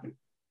to happen.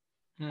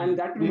 And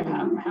that will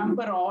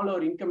hamper all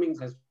our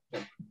incomings as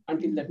well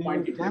until that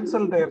point. We will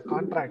cancel their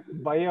contract,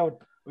 buyout.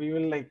 We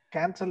will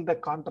cancel the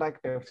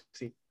contract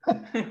FC.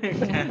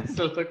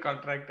 Cancel the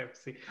contract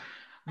FC.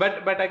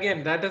 But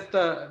again, that is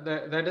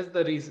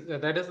the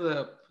reason, that is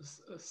the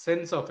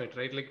sense of it,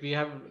 right? Like we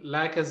have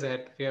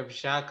Lacazette, we have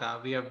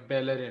Xhaka, we have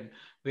Bellerin,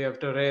 we have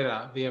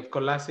Torreira, we have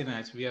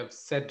Kolasinac, we have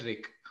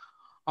Cedric.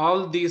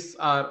 All these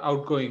are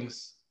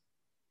outgoings,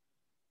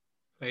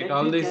 right? Cedric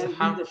all these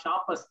can be the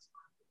sharpest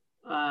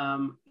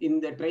in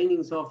the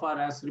training so far,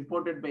 as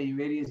reported by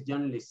various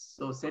journalists.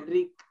 So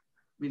Cedric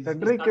is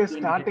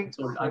starting.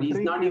 He's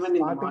not even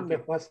in the market. The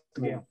first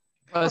game.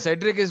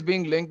 Cedric is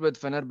being linked with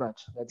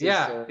Fenerbahce.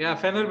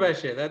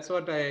 Fenerbahce. That's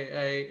what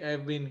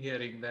I've been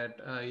hearing, that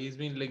he's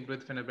been linked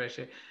with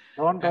Fenerbahce.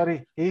 Don't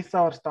worry, he's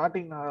our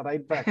starting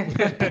right back.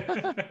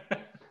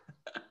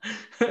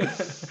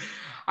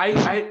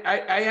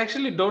 I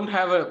actually don't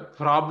have a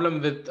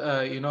problem with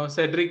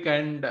Cedric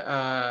and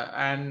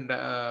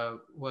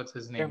what's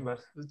his name,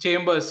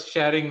 Chambers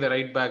sharing the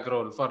right back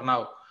role for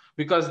now,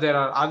 because there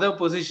are other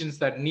positions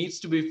that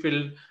needs to be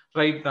filled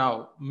right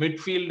now.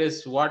 Midfield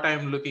is what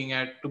I'm looking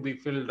at to be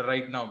filled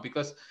right now,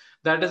 because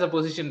that is a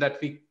position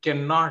that we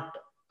cannot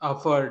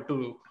afford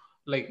to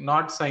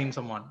not sign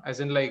someone, as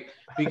in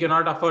we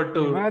cannot afford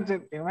to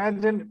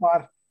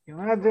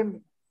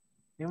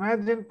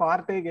Imagine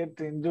Partey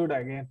gets injured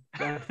again.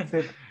 That's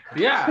it.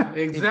 Yeah,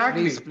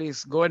 exactly.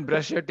 Please go and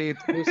brush your teeth.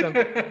 Do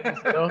something.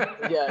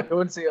 Yeah,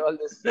 don't say all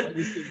these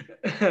things.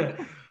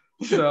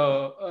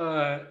 So,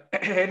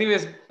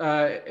 anyways,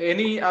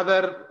 any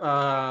other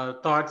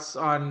thoughts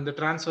on the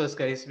transfers,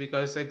 guys?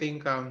 Because I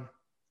think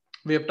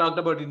we have talked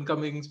about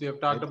incomings, we have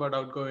talked about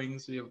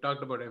outgoings, we have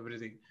talked about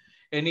everything.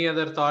 Any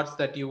other thoughts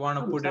that you want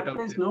to put it out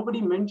there?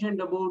 Nobody mentioned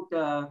about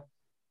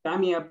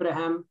Tammy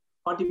Abraham.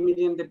 40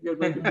 million that we are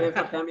going to pay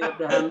for Tammy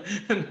Abraham,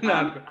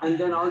 and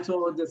then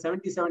also the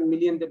 77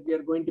 million that we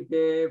are going to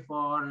pay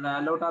for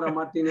Lautaro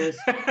Martinez.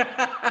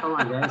 Come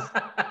on, guys.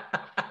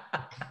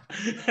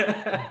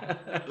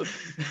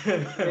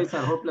 Guys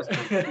are hopeless.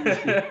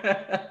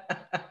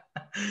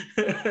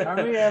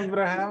 Tammy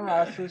Abraham,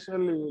 as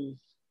usual, will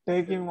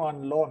take him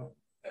on loan.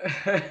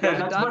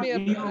 That's what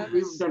we've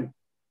done.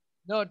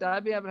 No,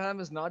 Tammy Abraham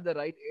is not the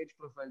right age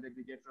profile that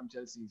we get from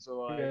Chelsea.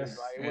 So I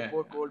would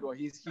go cold war.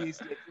 He's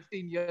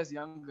 15 years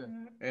younger.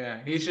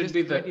 Yeah, he should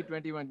be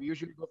 2021. We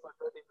usually go for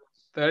 30.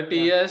 30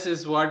 years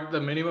is what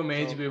the minimum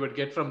age we would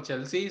get from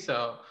Chelsea.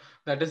 So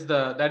that is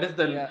the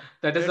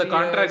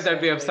contract that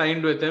we have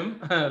signed with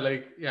him.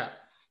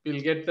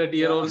 We'll get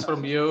 30-year-olds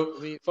from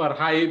you for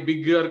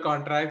bigger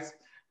contracts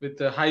with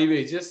high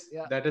wages.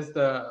 Yeah. That is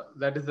the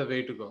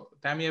way to go.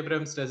 Tammy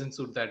Abrahams doesn't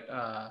suit that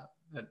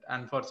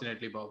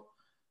unfortunately, Bob.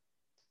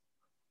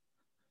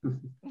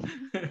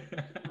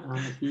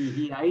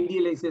 He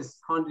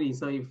idealizes Henry,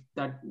 so if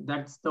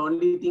that's the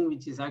only thing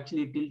which is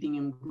actually tilting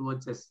him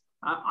towards us.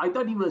 I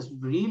thought he was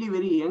really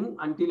very young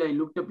until I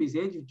looked up his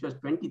age, which was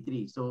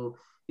 23. So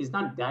he's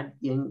not that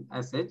young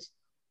as such.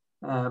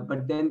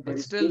 But then but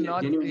still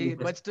not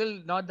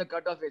the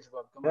cutoff age,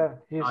 Bob. Come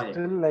on. He's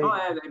still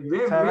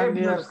 7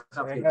 years.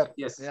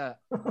 Yes. Yeah.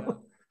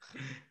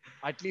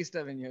 At least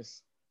 7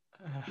 years.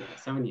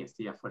 7 years.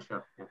 Yeah, for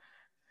sure. Yeah.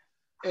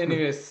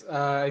 Anyways,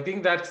 I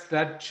think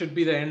that should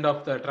be the end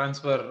of the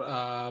transfer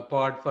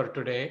pod for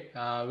today.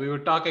 We will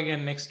talk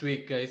again next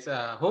week, guys.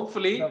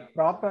 Hopefully, the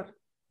proper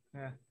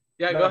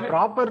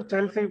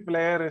Chelsea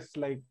player is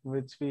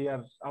which we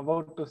are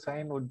about to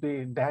sign would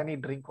be Danny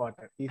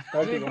Drinkwater. He's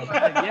 31.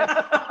 Yes.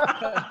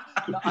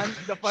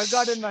 the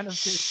forgotten man of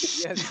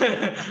Chelsea. Yes.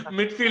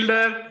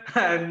 Midfielder,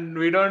 and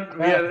we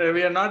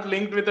are not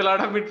linked with a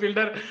lot of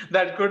midfielder.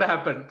 That could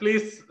happen.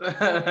 Please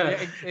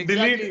exactly.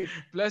 delete.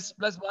 Plus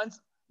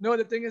No,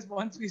 the thing is,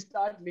 once we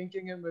start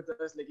linking him with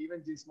us, like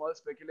even these small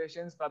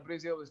speculations,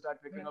 Fabrizio will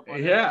start picking up on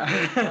it. Yeah.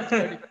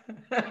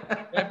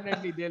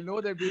 Definitely, they'll know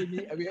that we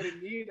are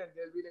in need, and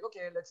they'll be like,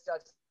 okay, let's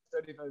charge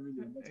 35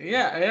 million.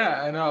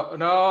 Yeah.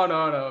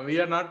 No. We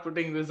are not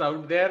putting this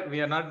out there. We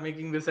are not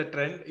making this a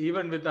trend.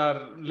 Even with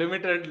our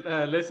limited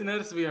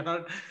listeners, we are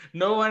not.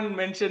 No one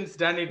mentions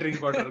Danny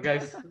Drinkwater,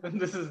 guys.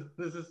 This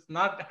is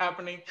not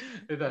happening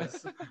with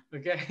us.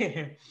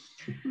 Okay.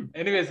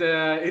 Anyways,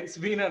 it's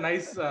been a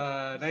nice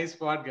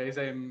pod, guys.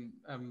 I'm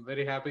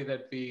very happy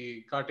that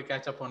we got to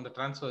catch up on the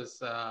transfers.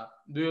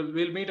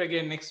 We'll meet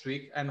again next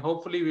week, and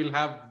hopefully we'll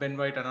have Ben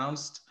White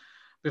announced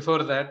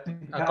before that,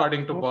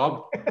 according to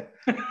Bob.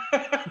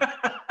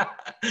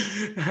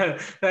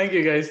 Thank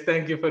you, guys.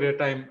 Thank you for your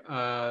time.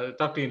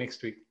 Talk to you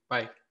next week.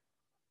 Bye.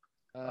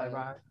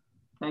 Bye.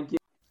 Thank you.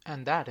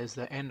 And that is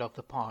the end of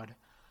the pod.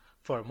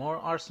 For more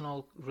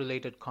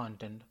Arsenal-related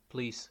content,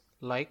 please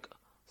like,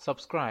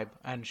 subscribe,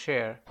 and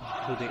share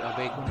to the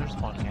Away Gunners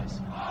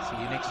podcast.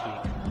 See you next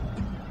week.